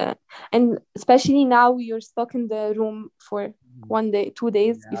 and especially now you're stuck in the room for 1 day, 2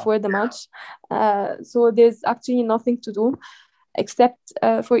 days before the match, so there's actually nothing to do except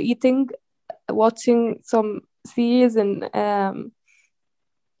for eating, watching some series, and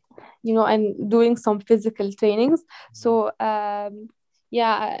and doing some physical trainings. So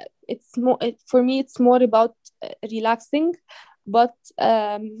it's more, for me it's more about relaxing, but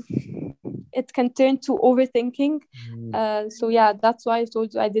it can turn to overthinking. So that's why I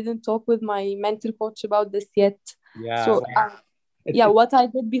told you I didn't talk with my mental coach about this yet. So what I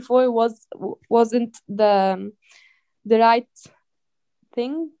did before wasn't the right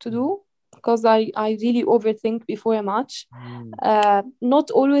thing to do, because I really overthink before a match.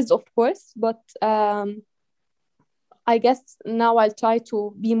 Not always, of course, but I guess now I'll try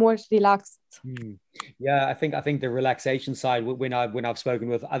to be more relaxed. Yeah, I think the relaxation side, when I've spoken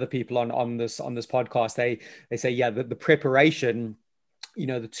with other people on this podcast, they say the preparation,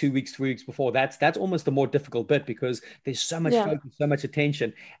 the 2 weeks, 3 weeks before, that's almost the more difficult bit, because there's so much focus, so much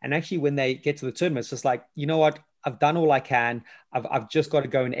attention. And actually when they get to the tournament, it's just like, you know what, I've done all I can. I've just got to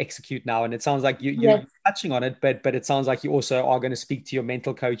go and execute now. And it sounds like you're touching on it, but it sounds like you also are going to speak to your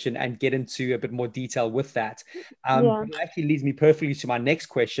mental coach and get into a bit more detail with that. It actually leads me perfectly to my next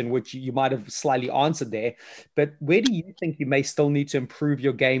question, which you might have slightly answered there. But where do you think you may still need to improve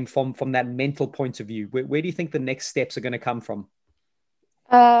your game from that mental point of view? Where do you think the next steps are going to come from?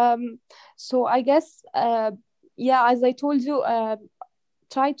 So I guess, as I told you,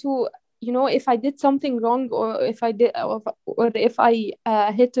 try to, if I did something wrong, or if I did, or if I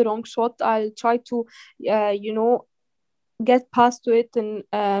hit a wrong shot, I'll try to, get past to it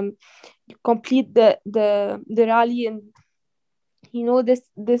and complete the rally. And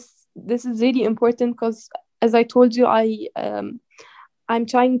this is really important, because as I told you, I'm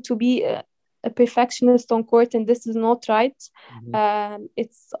trying to be a perfectionist on court, and this is not right.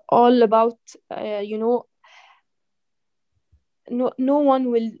 It's all about no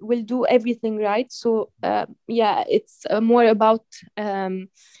one will do everything right. So it's more about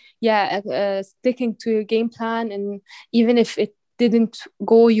sticking to your game plan, and even if it didn't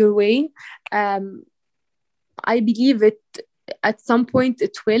go your way, I believe it at some point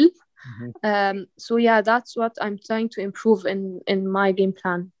it will. So that's what I'm trying to improve in my game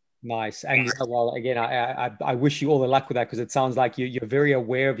plan. Nice. And well, again, I wish you all the luck with that, because it sounds like you're very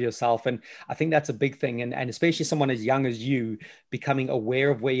aware of yourself. And I think that's a big thing. And especially someone as young as you, becoming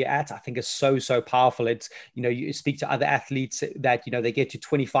aware of where you're at, I think is so, so powerful. It's, you speak to other athletes that, they get to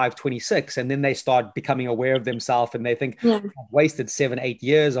 25, 26, and then they start becoming aware of themselves, and they think, I've wasted 7, 8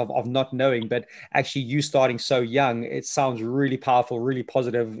 years of not knowing. But actually you starting so young, it sounds really powerful, really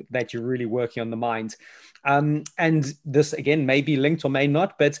positive, that you're really working on the mind. And this again may be linked or may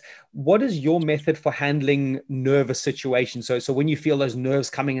not, but what is your method for handling nervous situations? So when you feel those nerves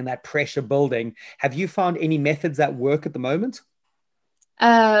coming and that pressure building, have you found any methods that work at the moment?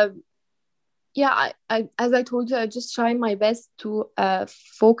 I as I told you, I just try my best to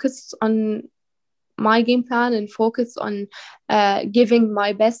focus on my game plan and focus on giving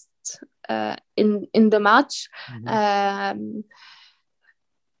my best in the match.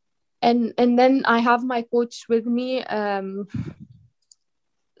 And then I have my coach with me,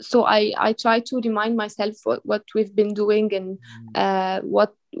 so I try to remind myself what we've been doing, and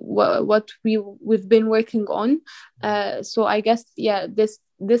what we've been working on. So I guess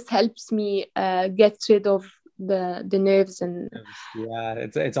this helps me get rid of the nerves. And Yeah,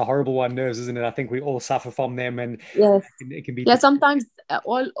 it's a horrible one, nerves, isn't it? I think we all suffer from them, and yes, it can be. yeah, sometimes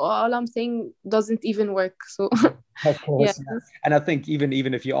all I'm saying doesn't even work. So Of yeah. course. Yeah. And I think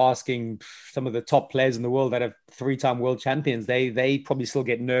even if you're asking some of the top players in the world that have three-time world champions, they probably still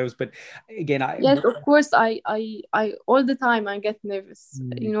get nerves. But again, Yes, of course, I all the time I get nervous.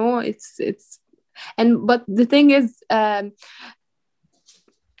 You know, it's and but the thing is,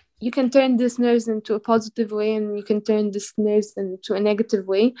 you can turn this nerves into a positive way, and you can turn this nerves into a negative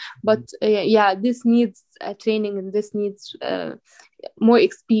way. But yeah, this needs training, and this needs more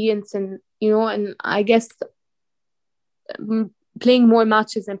experience, and and I guess playing more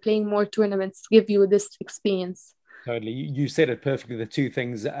matches and playing more tournaments give you this experience. Totally. You said it perfectly. The two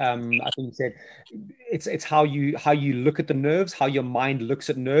things, I think you said it's how you look at the nerves, how your mind looks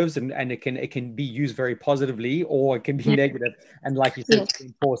at nerves, and it can be used very positively, or it can be negative. And like you said, Yes.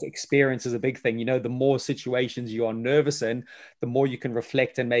 of course, experience is a big thing. The more situations you are nervous in, the more you can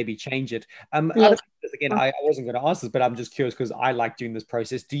reflect and maybe change it. Out of Yes. this, again, I wasn't going to ask this, but I'm just curious because I like doing this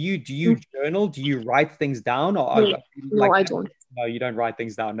process. Do you journal? Do you write things down, or No, like no, I don't. no, you don't write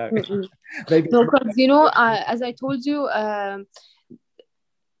things down. No, Mm-mm. maybe. No, because as I told you,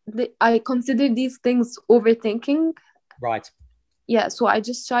 I consider these things overthinking. Right. Yeah, so I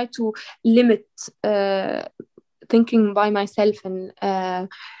just try to limit thinking by myself, and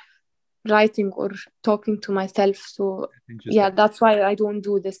writing or talking to myself. So Interesting. yeah, that's why I don't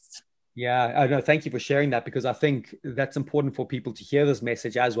do this. Yeah, I know. Thank you for sharing that, because I think that's important for people to hear this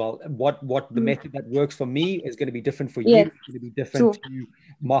message as well. What the method that works for me is going to be different for you. Yes, It's going to be different true. to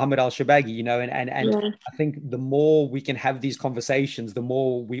Mohammed Al Shabagi, and Yeah. I think the more we can have these conversations, the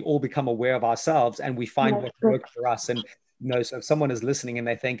more we all become aware of ourselves and we find Yeah, what true. works for us. And so if someone is listening and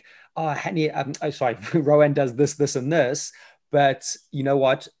they think, oh, Hani, sorry, Rowan does this, this, and this, but you know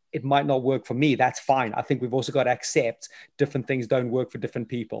what? It might not work for me. That's fine. I think we've also got to accept different things don't work for different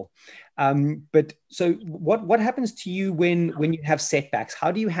people. But so what happens to you when you have setbacks?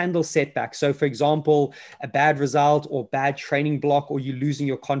 How do you handle setbacks? So for example, a bad result or bad training block, or you losing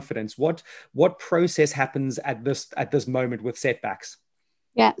your confidence. What process happens at this moment with setbacks?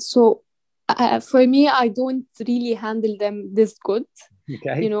 Yeah, so for me, I don't really handle them this good.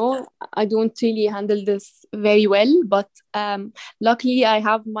 Okay. I don't really handle this very well, but luckily I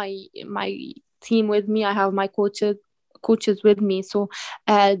have my team with me. I have my coaches with me, so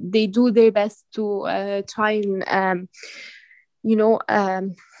they do their best to try and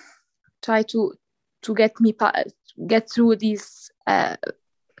try to get through these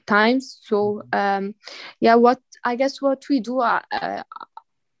times. So yeah, what we do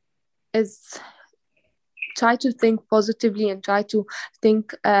is try to think positively, and try to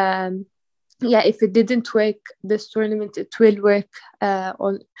think yeah, if it didn't work this tournament, it will work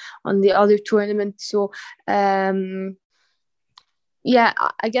on the other tournament. So yeah,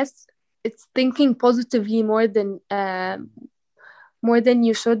 I guess it's thinking positively more than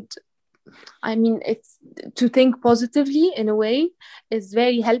you should. I mean, it's to think positively in a way is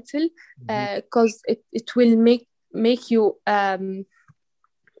very helpful, because it will make you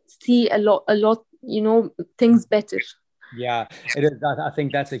see a lot things better. Yeah, it is. I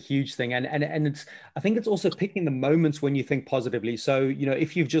think that's a huge thing, and it's. I think it's also picking the moments when you think positively. So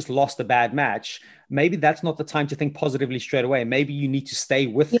if you've just lost a bad match, maybe that's not the time to think positively straight away. Maybe you need to stay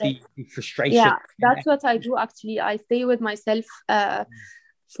with Yes. the frustration. Yeah, that's what I do actually. I stay with myself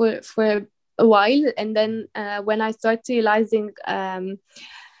for a while, and then when I start realizing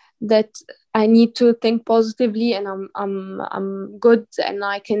that I need to think positively, and I'm good, and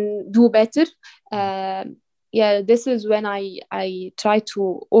I can do better. Yeah, this is when I try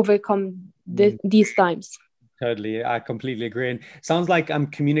to overcome these times. Totally, I completely agree. And sounds like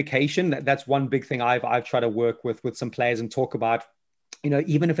communication. That's one big thing I've tried to work with some players and talk about.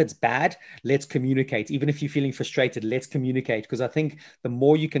 Even if it's bad, let's communicate. Even if you're feeling frustrated, let's communicate. Because I think the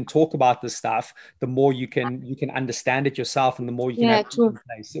more you can talk about this stuff, the more you can understand it yourself, and the more you can have true. in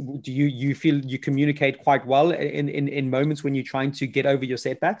place. Do you feel you communicate quite well in moments when you're trying to get over your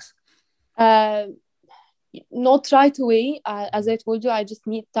setbacks? Not right away. As I told you, I just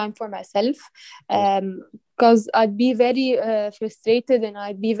need time for myself, because I'd be very frustrated, and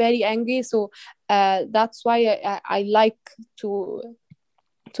I'd be very angry. So that's why I like to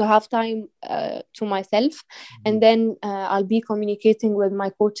have time to myself, and then I'll be communicating with my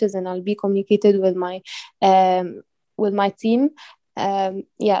coaches, and I'll be communicated with my team.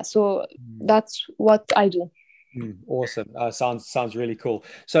 Yeah, so that's what I do. Awesome. Sounds really cool.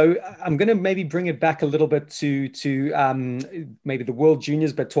 So I'm going to maybe bring it back a little bit to maybe the World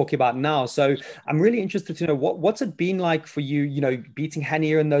Juniors, but talking about now. So I'm really interested to know what's it been like for you, beating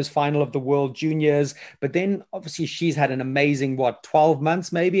Hania in those final of the World Juniors, but then obviously she's had an amazing, 12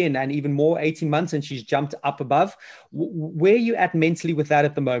 months maybe, and even more, 18 months, and she's jumped up above. Where are you at mentally with that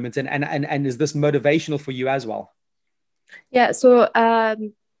at the moment? And is this motivational for you as well? Yeah, so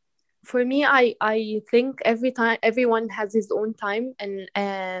for me, I think everyone has his own time, and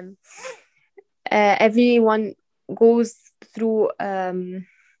everyone goes through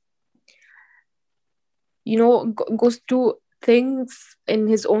goes through things in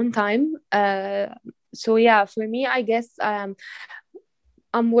his own time. So yeah, for me, I guess I'm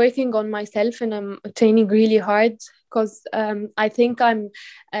working on myself and I'm training really hard because I think I'm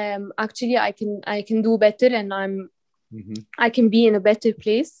actually I can do better, and I can be in a better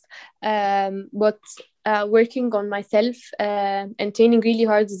place. But working on myself and training really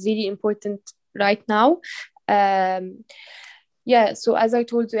hard is really important right now. Yeah, so as I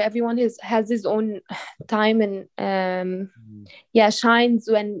told you, everyone has his own time, and shines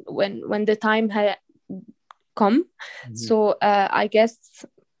when the time come. So I guess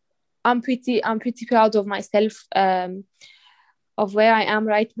I'm pretty proud of myself, of where I am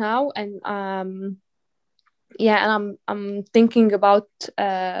right now, and I'm thinking about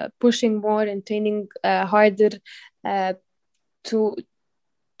pushing more and training harder to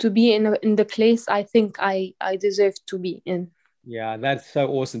be in the place I think I deserve to be in. Yeah, that's so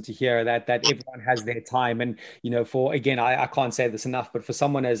awesome to hear that everyone has their time. And for again, I can't say this enough, but for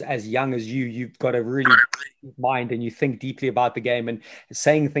someone as young as you've got a really deep mind and you think deeply about the game, and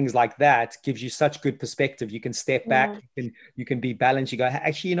saying things like that gives you such good perspective. You can step back, you can be balanced. You go,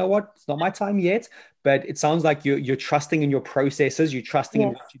 actually, you know what? It's not my time yet. But it sounds like you're trusting in your processes, you're trusting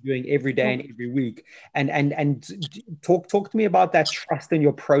in what you're doing every day and every week. And talk to me about that trust in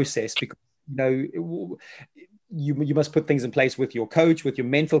your process, because you must put things in place with your coach, with your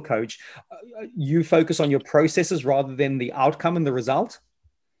mental coach. You focus on your processes rather than the outcome and the result?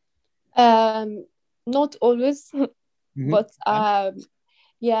 Not always, but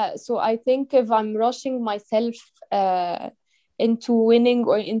yeah. So I think if I'm rushing myself into winning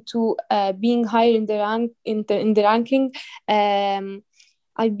or into being higher in the ranking,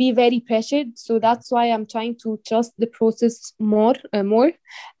 I'd be very pressured. So that's why I'm trying to trust the process more.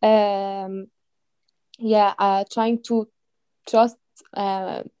 Trying to trust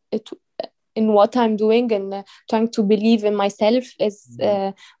it in what I'm doing, and trying to believe in myself is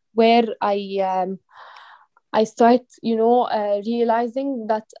where I start, realizing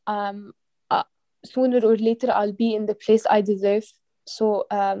that sooner or later I'll be in the place I deserve. So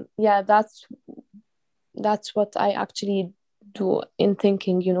that's what I actually do in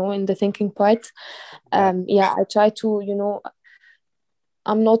thinking, in the thinking part. I try to,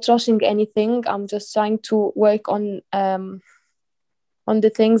 I'm not rushing anything. I'm just trying to work on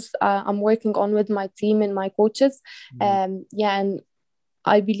the things I'm working on with my team and my coaches. And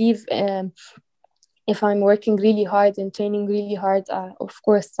I believe if I'm working really hard and training really hard, of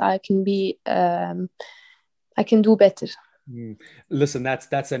course I can do better. Listen,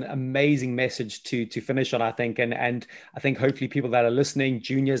 that's an amazing message to finish on, I think, and I think hopefully people that are listening,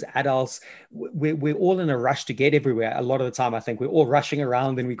 juniors, adults, we're all in a rush to get everywhere. A lot of the time, I think we're all rushing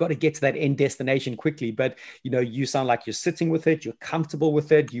around, and we've got to get to that end destination quickly. But you sound like you're sitting with it, you're comfortable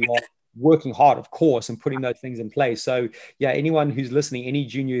with it, you are working hard, of course, and putting those things in place. So yeah, anyone who's listening, any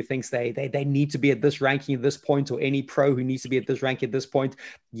junior who thinks they need to be at this ranking at this point, or any pro who needs to be at this ranking at this point,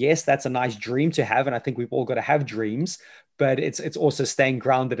 yes, that's a nice dream to have, and I think we've all got to have dreams, but it's also staying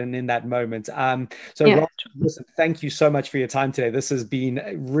grounded and in that moment. Rowan, listen, thank you so much for your time today. This has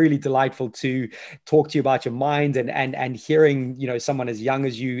been really delightful to talk to you about your mind, and hearing someone as young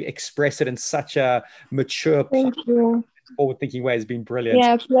as you express it in such a mature, forward-thinking way has been brilliant.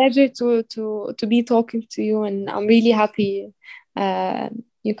 Yeah, pleasure to be talking to you, and I'm really happy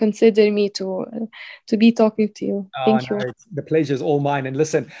you consider me to be talking to you. Thank you. The pleasure is all mine. And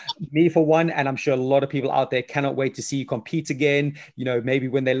listen, me for one, and I'm sure a lot of people out there cannot wait to see you compete again. Maybe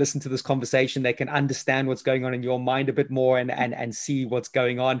when they listen to this conversation, they can understand what's going on in your mind a bit more, and see what's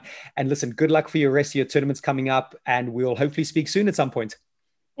going on. And listen, good luck for your rest of your tournaments coming up, and we'll hopefully speak soon at some point.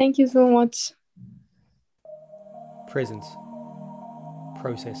 Thank you so much. Presence,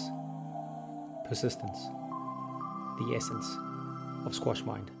 process, persistence, the essence of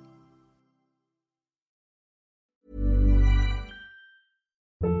SquashMind.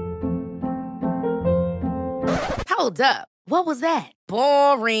 Hold up. What was that?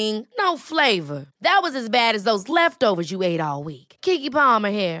 Boring. No flavor. That was as bad as those leftovers you ate all week. Keke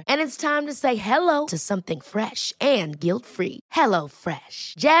Palmer here, and it's time to say hello to something fresh and guilt-free. Hello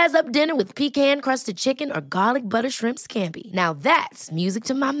Fresh. Jazz up dinner with pecan-crusted chicken or garlic butter shrimp scampi. Now that's music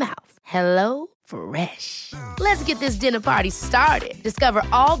to my mouth. Hello Fresh. Let's get this dinner party started. Discover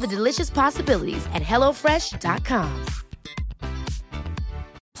all the delicious possibilities at hellofresh.com.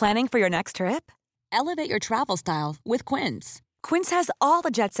 Planning for your next trip? Elevate your travel style with Quince. Quince has all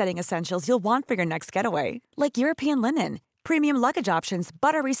the jet-setting essentials you'll want for your next getaway, like European linen, premium luggage options,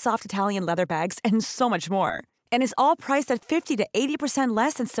 buttery soft Italian leather bags, and so much more. And is all priced at 50 to 80%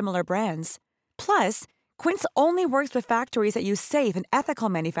 less than similar brands. Plus, Quince only works with factories that use safe and ethical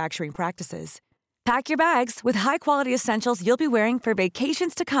manufacturing practices. Pack your bags with high-quality essentials you'll be wearing for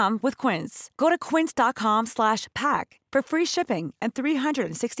vacations to come with Quince. Go to quince.com/pack for free shipping and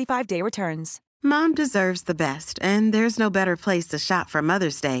 365-day returns. Mom deserves the best, and there's no better place to shop for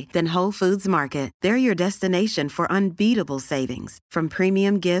Mother's Day than Whole Foods Market. They're your destination for unbeatable savings, from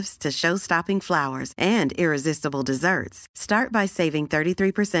premium gifts to show-stopping flowers and irresistible desserts. Start by saving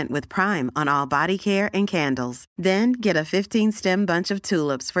 33% with Prime on all body care and candles. Then get a 15-stem bunch of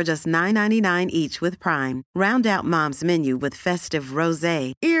tulips for just $9.99 each with Prime. Round out Mom's menu with festive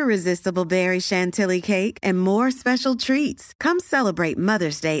rosé, irresistible berry chantilly cake, and more special treats. Come celebrate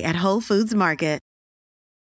Mother's Day at Whole Foods Market.